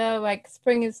Canada, like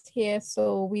spring is here,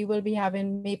 so we will be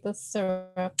having maple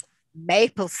syrup.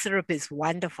 Maple syrup is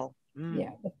wonderful.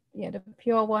 Yeah, the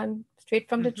pure one, straight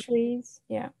from the trees.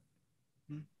 Yeah.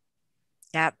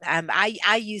 Yeah,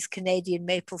 I use Canadian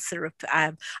maple syrup.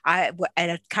 And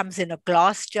it comes in a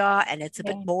glass jar, and it's a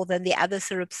bit more than the other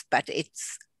syrups, but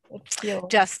it's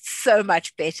just so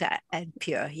much better and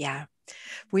pure. Yeah,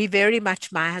 we very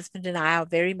much, my husband and I are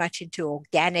very much into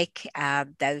organic.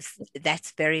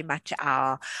 That's very much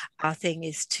our thing,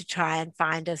 is to try and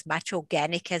find as much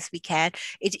organic as we can.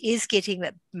 It is getting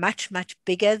much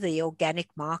bigger, the organic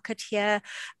market here,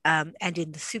 and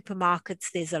in the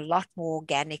supermarkets there's a lot more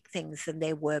organic things than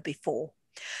there were before.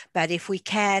 But if we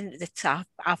can, that's our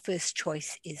first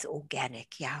choice is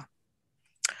organic. Yeah.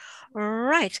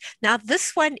 Right. Now,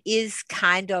 this one is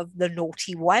kind of the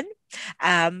naughty one,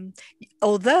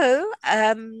 although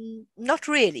not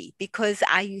really, because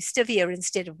I use stevia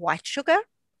instead of white sugar,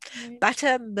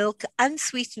 butter, milk,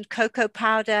 unsweetened cocoa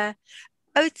powder,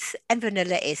 oats and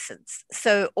vanilla essence.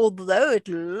 So although it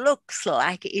looks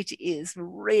like it is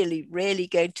really, really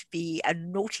going to be a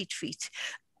naughty treat,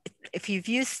 if you've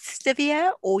used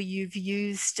stevia or you've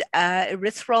used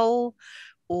erythritol,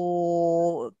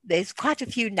 or there's quite a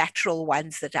few natural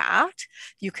ones that are out,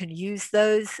 you can use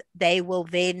those. They will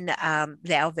then,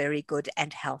 they are very good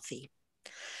and healthy.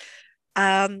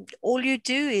 All you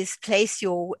do is place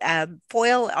your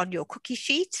foil on your cookie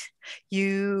sheet.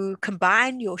 You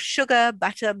combine your sugar,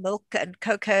 butter, milk, and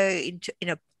cocoa in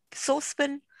a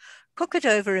saucepan. Cook it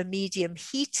over a medium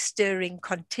heat, stirring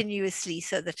continuously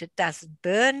so that it doesn't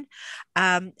burn.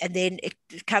 And then it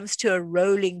comes to a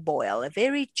rolling boil, a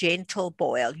very gentle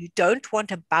boil. You don't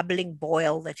want a bubbling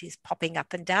boil that is popping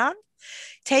up and down.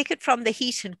 Take it from the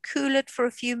heat and cool it for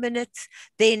a few minutes,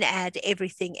 then add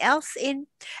everything else in,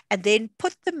 and then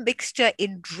put the mixture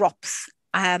in drops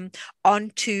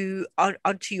onto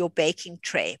your baking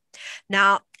tray.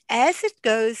 Now, as it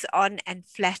goes on and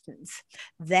flattens,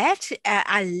 that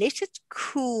I let it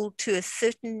cool to a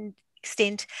certain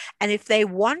extent. And if they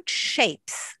want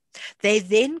shapes, they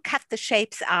then cut the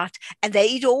shapes out and they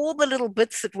eat all the little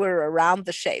bits that were around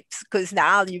the shapes, because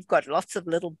now you've got lots of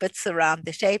little bits around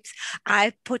the shapes.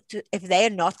 I put, if they're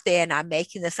not there and I'm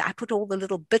making this, I put all the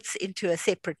little bits into a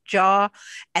separate jar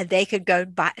and they can go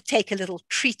and take a little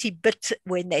treaty bit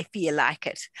when they feel like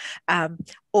it.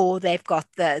 Or they've got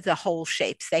the whole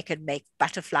shapes. They can make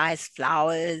butterflies,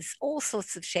 flowers, all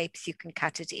sorts of shapes you can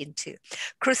cut it into.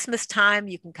 Christmas time,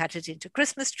 you can cut it into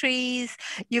Christmas trees.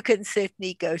 You can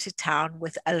certainly go to town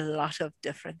with a lot of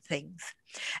different things.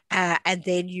 And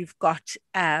then you've got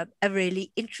a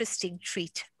really interesting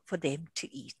treat for them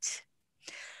to eat.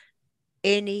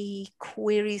 Any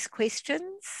queries,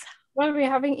 questions? Well, we're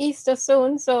having Easter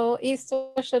soon, so Easter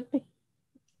should be.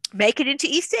 Make it into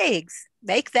Easter eggs.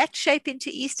 Make that shape into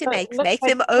Easter eggs. Make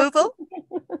Like, them oval.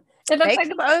 They look Make like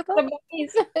them oval.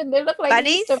 bunnies. They look like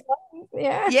Bunnies. Easter bunnies.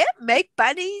 Yeah. Yeah, make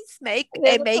bunnies, make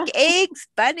eggs,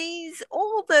 bunnies,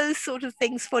 all those sort of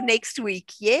things for next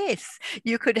week. Yes,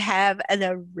 you could have an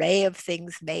array of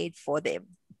things made for them.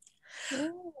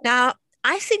 Now,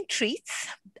 icing treats,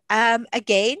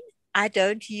 again,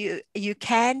 you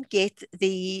can get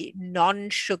the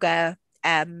non-sugar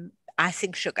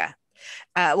icing sugar.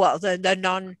 Well, the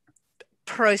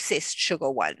non-processed sugar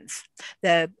ones.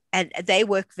 And they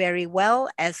work very well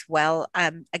as well.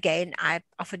 Again, I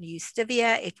often use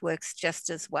stevia. It works just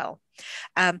as well.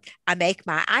 I make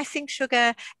my icing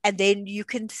sugar, and then you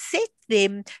can set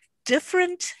them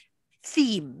different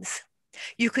themes.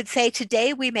 You could say,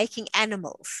 today we're making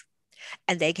animals,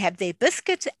 and they have their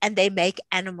biscuit and they make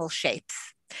animal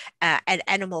shapes. And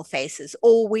animal faces,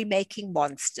 or we making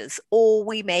monsters, or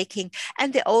we making,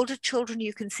 and the older children,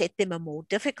 you can set them a more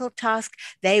difficult task.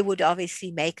 They would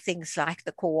obviously make things like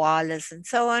the koalas and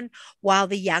so on, while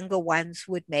the younger ones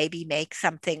would maybe make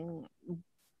something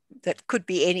that could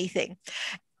be anything.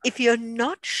 If you're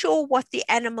not sure what the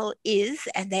animal is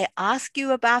and they ask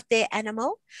you about their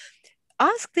animal,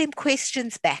 ask them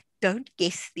questions back. Don't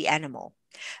guess the animal.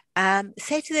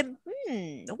 Say to them,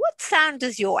 what sound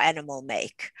does your animal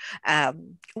make? Where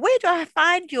do I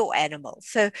find your animal?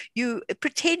 So you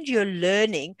pretend you're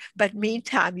learning, but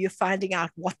meantime, you're finding out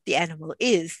what the animal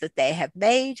is that they have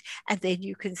made. And then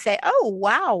you can say, oh,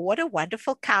 wow, what a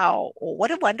wonderful cow, or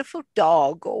what a wonderful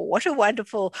dog, or what a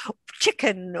wonderful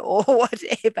chicken, or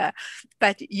whatever.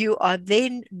 But you are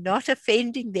then not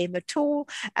offending them at all.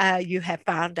 You have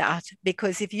found out,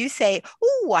 because if you say,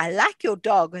 oh, I like your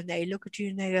dog, and they look at you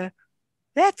and they go,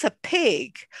 that's a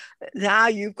pig. Now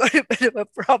you've got a bit of a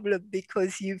problem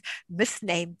because you've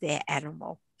misnamed their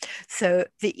animal. So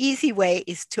the easy way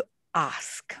is to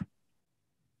ask.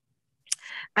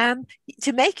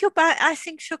 To make your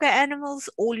icing sugar animals,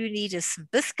 all you need is some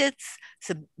biscuits,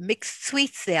 some mixed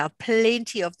sweets. There are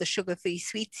plenty of the sugar-free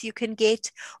sweets you can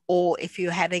get, or if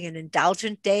you're having an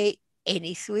indulgent day,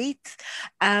 any sweets.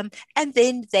 And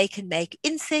then they can make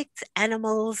insects,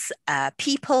 animals,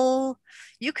 people.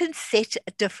 You can set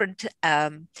a different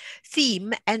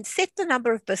theme and set the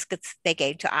number of biscuits they're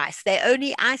going to ice. They're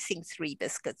only icing 3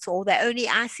 biscuits, or they're only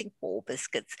icing 4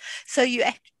 biscuits. So you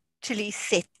actually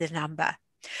set the number.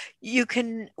 You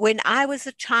can, when I was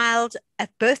a child,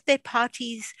 at birthday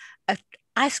parties, an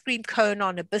ice cream cone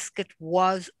on a biscuit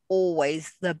was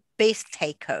always the best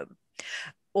take home.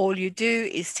 All you do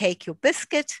is take your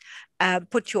biscuit,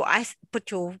 put your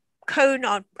cone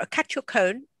on, cut your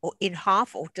cone or in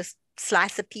half, or just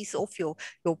slice a piece off your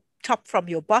top from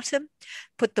your bottom,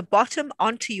 put the bottom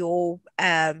onto your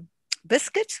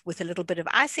biscuit with a little bit of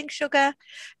icing sugar,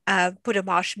 put a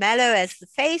marshmallow as the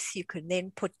face. You can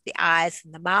then put the eyes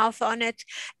and the mouth on it,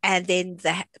 and then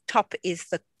the top is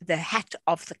the hat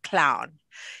of the clown.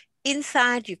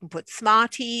 Inside, you can put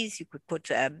Smarties, you could put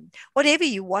whatever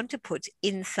you want to put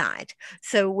inside.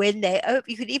 So when they open,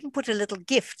 you could even put a little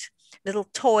gift, little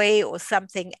toy or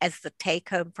something as the take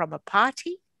home from a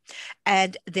party.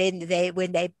 And then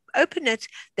when they open it,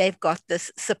 they've got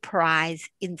this surprise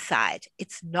inside.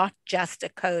 It's not just a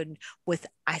cone with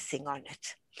icing on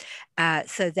it.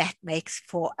 So that makes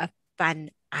for a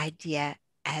fun idea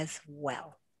as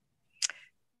well.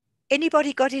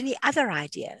 Anybody got any other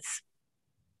ideas?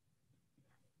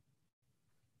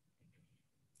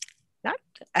 Not?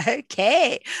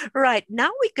 Okay. Right.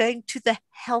 Now we're going to the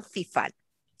healthy fun.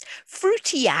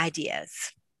 Fruity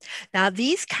ideas. Now,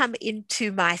 these come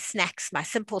into my snacks, my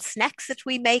simple snacks that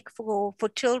we make for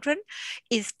children,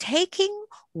 is taking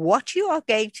what you are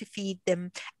going to feed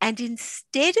them, and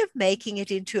instead of making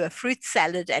it into a fruit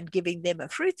salad and giving them a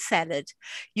fruit salad,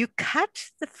 you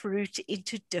cut the fruit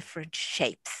into different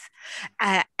shapes.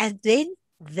 And then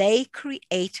they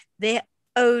create their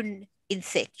own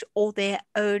insect or their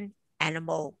own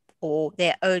animal or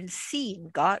their own scene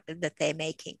that they're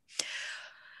making.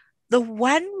 The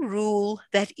one rule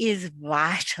that is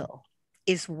vital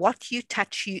is what you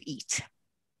touch, you eat.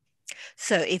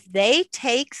 So if they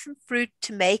take some fruit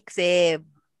to make their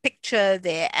picture,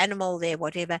 their animal, their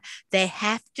whatever, they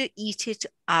have to eat it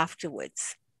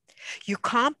afterwards. You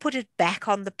can't put it back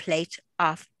on the plate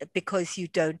because you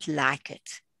don't like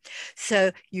it.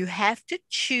 So you have to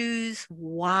choose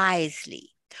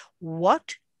wisely.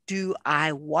 What do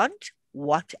I want?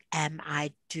 What am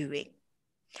I doing?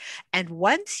 And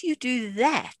once you do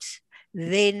that,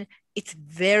 then it's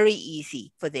very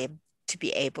easy for them to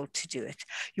be able to do it.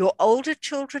 Your older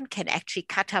children can actually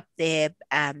cut up their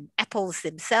apples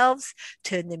themselves,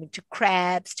 turn them into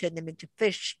crabs, turn them into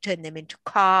fish, turn them into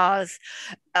cars.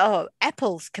 Oh,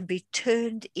 apples can be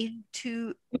turned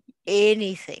into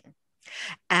anything.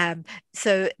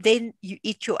 So then you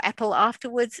eat your apple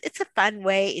afterwards. It's a fun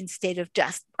way instead of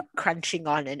just crunching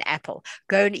on an apple.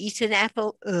 Go and eat an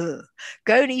apple. Ugh.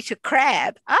 Go and eat a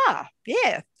crab. Ah,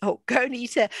 yeah. Or go and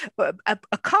eat a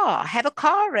car. Have a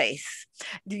car race.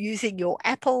 Using your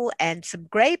apple and some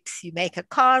grapes, you make a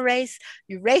car race.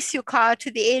 You race your car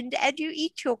to the end and you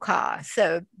eat your car.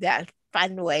 So there are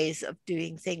fun ways of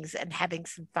doing things and having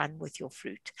some fun with your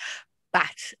fruit.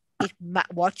 But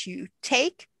what you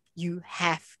take, you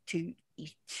have to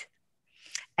eat.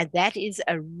 And that is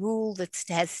a rule that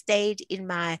has stayed in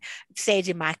my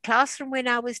classroom when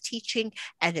I was teaching,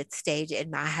 and it stayed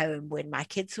in my home when my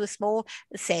kids were small.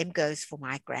 The same goes for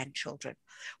my grandchildren.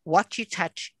 What you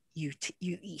touch, you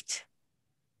eat.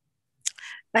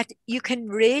 But you can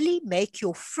really make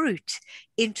your fruit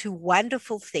into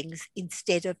wonderful things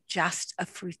instead of just a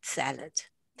fruit salad.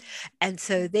 And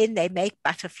so then they make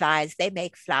butterflies, they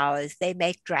make flowers, they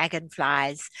make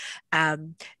dragonflies,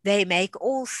 they make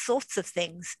all sorts of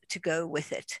things to go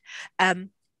with it.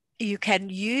 You can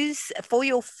use for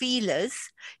your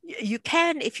feelers, you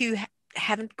can, if you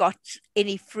haven't got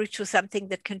any fruit or something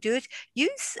that can do it,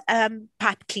 use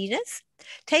pipe cleaners.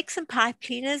 Take some pipe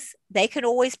cleaners. They can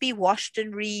always be washed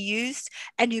and reused,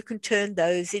 and you can turn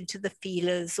those into the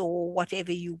feelers or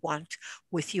whatever you want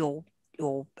with your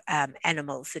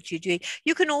animals that you're doing.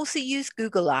 You can also use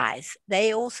Google Eyes.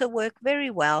 They also work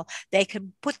very well. They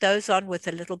can put those on with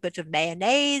a little bit of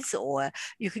mayonnaise, or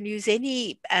you can use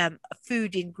any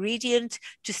food ingredient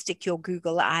to stick your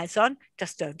Google Eyes on.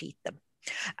 Just don't eat them.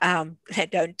 They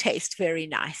don't taste very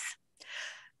nice.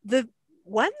 The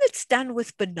one that's done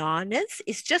with bananas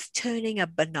is just turning a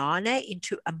banana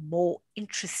into a more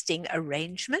interesting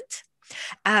arrangement.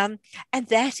 And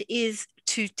that is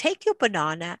to take your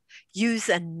banana, use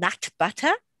a nut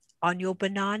butter on your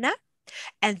banana,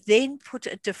 and then put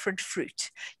a different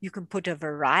fruit. You can put a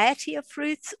variety of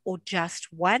fruits or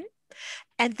just one.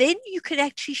 And then you can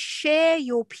actually share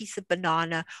your piece of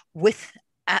banana with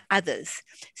others.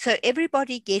 So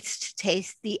everybody gets to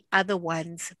taste the other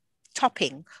one's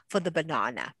topping for the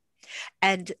banana.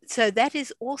 And so that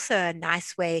is also a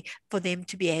nice way for them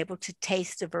to be able to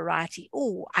taste a variety.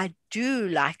 Oh, I do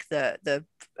like the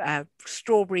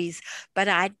strawberries, but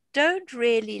I don't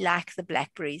really like the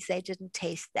blackberries. They didn't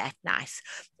taste that nice.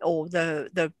 Or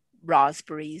the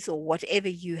raspberries, or whatever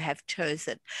you have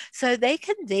chosen. So they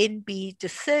can then be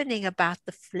discerning about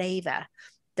the flavor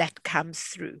that comes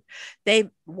through.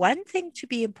 One thing to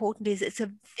be important is it's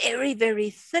a very, very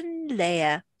thin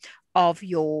layer of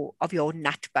your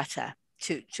nut butter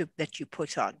that you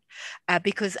put on,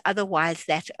 because otherwise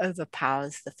that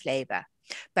overpowers the flavor.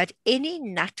 but any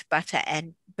nut butter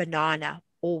and banana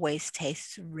always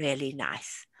tastes really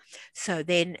nice. So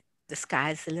then the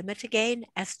sky's the limit again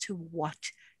as to what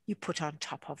you put on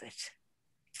top of it.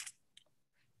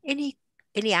 Any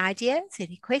ideas?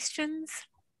 Any questions?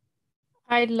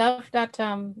 I love that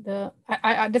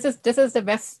this is the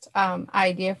best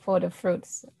idea for the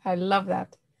fruits. I love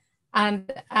that.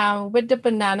 And with the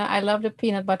banana, I love the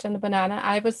peanut butter and the banana.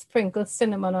 I would sprinkle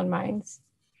cinnamon on mine.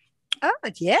 Oh,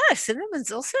 yeah,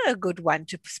 cinnamon's also a good one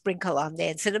to sprinkle on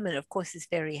there. And cinnamon, of course, is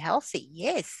very healthy.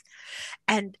 Yes.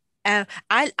 And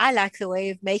I like the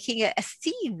way of making a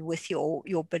scene with your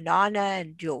banana,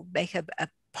 and you'll make a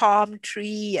palm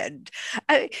tree, and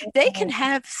they can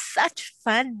have such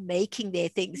fun making their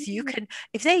things. You can,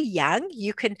 if they're young,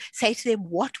 you can say to them,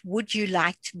 what would you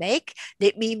like to make?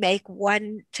 Let me make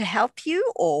one to help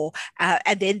you, or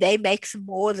and then they make some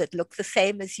more that look the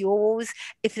same as yours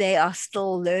if they are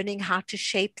still learning how to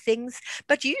shape things.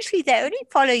 But usually they only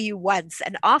follow you once,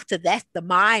 and after that the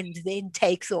mind then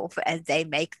takes off and they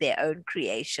make their own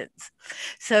creations.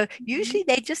 So usually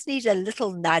they just need a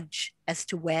little nudge as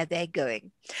to where they're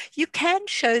going. You can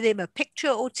show them a picture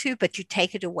or two, but you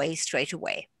take it away straight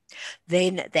away.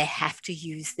 Then they have to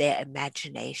use their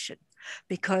imagination,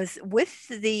 because with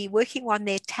the working on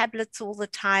their tablets all the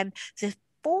time, the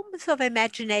forms of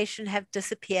imagination have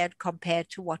disappeared compared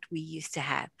to what we used to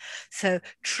have. So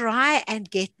try and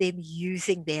get them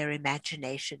using their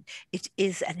imagination. It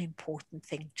is an important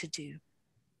thing to do.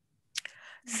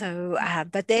 So,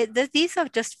 but these are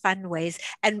just fun ways.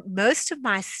 And most of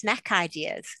my snack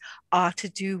ideas are to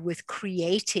do with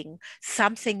creating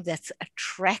something that's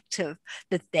attractive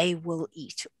that they will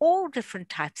eat. All different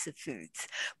types of foods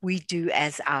we do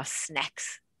as our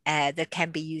snacks. That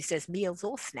can be used as meals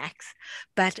or snacks.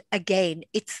 But again,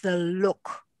 it's the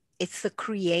look, it's the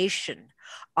creation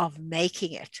of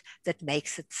making it that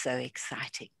makes it so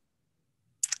exciting.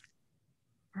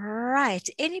 Right.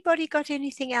 Anybody got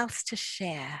anything else to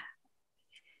share?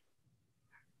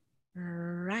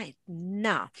 Right.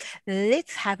 Now,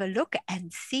 let's have a look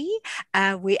and see.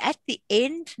 We're at the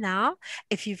end now.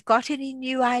 If you've got any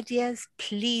new ideas,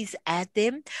 please add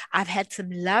them. I've had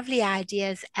some lovely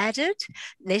ideas added.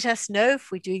 Let us know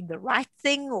if we're doing the right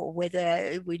thing or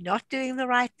whether we're not doing the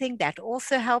right thing. That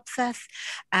also helps us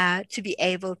to be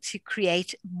able to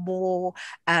create more.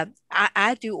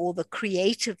 I do all the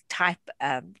creative type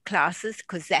classes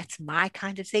because that's my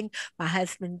kind of thing. My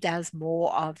husband does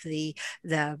more of the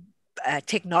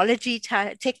technology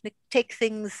tech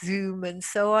things, Zoom and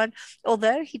so on,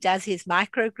 although he does his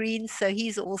microgreens, so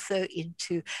he's also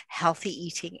into healthy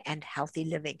eating and healthy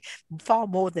living, far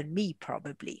more than me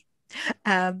probably.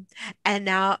 And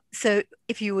now, so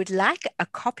if you would like a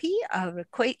copy,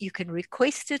 you can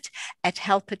request it at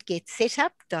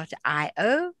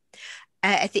helpitgetsetup.io.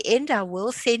 At the end, I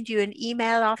will send you an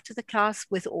email after the class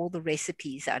with all the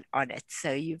recipes on it.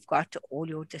 So you've got all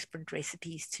your different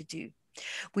recipes to do.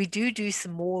 We do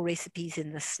some more recipes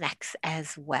in the snacks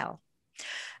as well.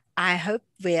 I hope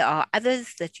there are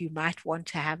others that you might want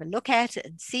to have a look at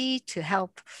and see to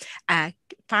help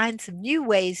find some new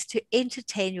ways to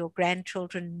entertain your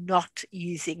grandchildren not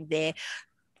using their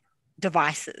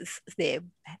devices, their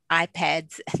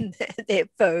iPads and their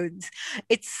phones.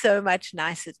 It's so much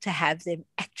nicer to have them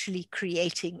actually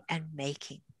creating and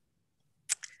making.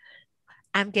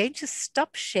 I'm going to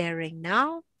stop sharing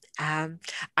now.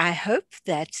 I hope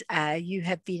that you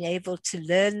have been able to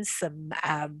learn some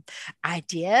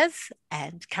ideas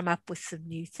and come up with some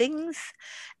new things,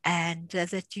 and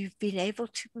that you've been able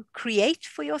to create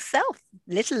for yourself,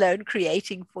 let alone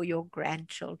creating for your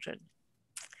grandchildren.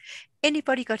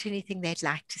 Anybody got anything they'd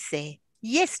like to say?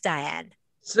 Yes, Diane.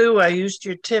 Sue, I used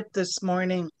your tip this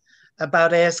morning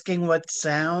about asking what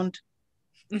sound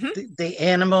the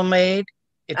animal made.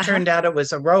 It turned out it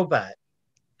was a robot.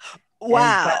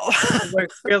 Wow. It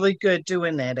worked really good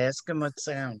doing that. Ask them what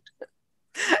sound.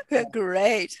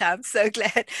 Great. I'm so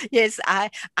glad. Yes, I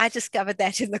discovered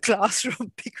that in the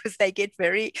classroom because they get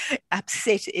very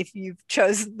upset if you've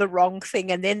chosen the wrong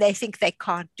thing and then they think they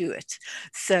can't do it.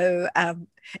 So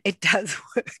it does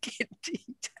work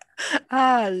indeed.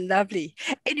 Ah, lovely.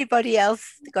 Anybody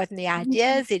else got any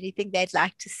ideas, anything they'd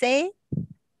like to say?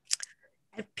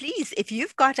 And please, if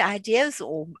you've got ideas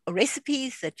or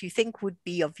recipes that you think would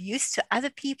be of use to other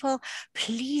people,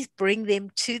 please bring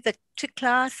them to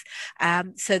class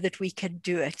so that we can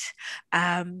do it.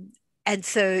 And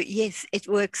so, yes, it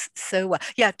works so well.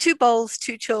 Yeah, 2 bowls,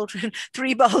 2 children,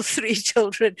 3 bowls, 3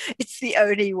 children. It's the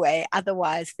only way.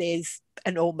 Otherwise, there's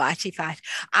an almighty fight.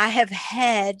 I have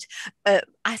had,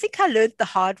 I think I learned the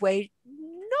hard way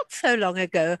not so long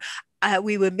ago.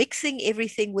 we were mixing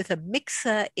everything with a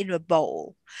mixer in a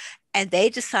bowl. And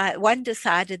one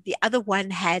decided the other one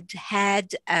had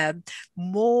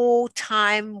more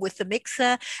time with the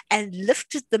mixer and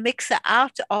lifted the mixer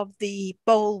out of the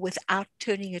bowl without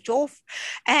turning it off.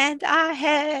 And I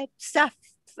had stuff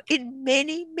in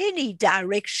many, many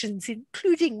directions,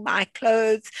 including my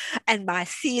clothes and my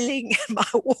ceiling and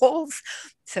my walls.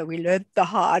 So we learned the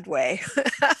hard way.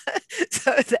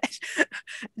 So that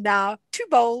now 2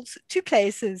 bowls, 2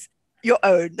 places, your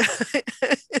own.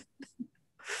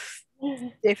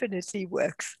 Definitely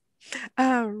works.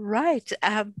 All right.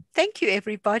 Thank you,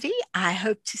 everybody. I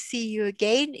hope to see you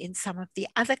again in some of the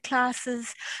other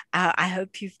classes. I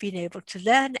hope you've been able to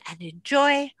learn and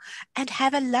enjoy and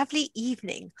have a lovely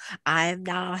evening. I am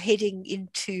now heading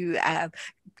into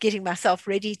getting myself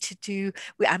ready to do,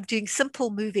 I'm doing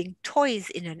simple moving toys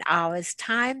in an hour's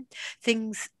time,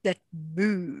 things that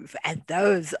move, and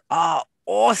those are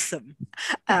awesome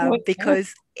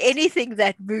because anything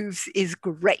that moves is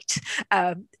great.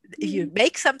 You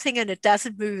make something and it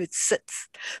doesn't move, it sits.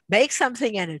 Make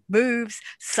something and it moves,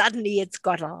 suddenly it's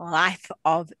got a life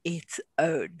of its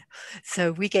own.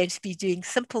 So we're going to be doing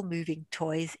simple moving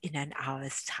toys in an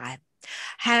hour's time.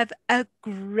 Have a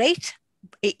great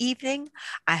evening.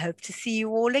 I hope to see you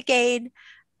all again.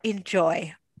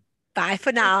 Enjoy. Bye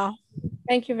for now.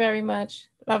 Thank you very much.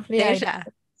 Lovely. Pleasure.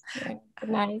 Yeah, good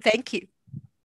night. Thank you.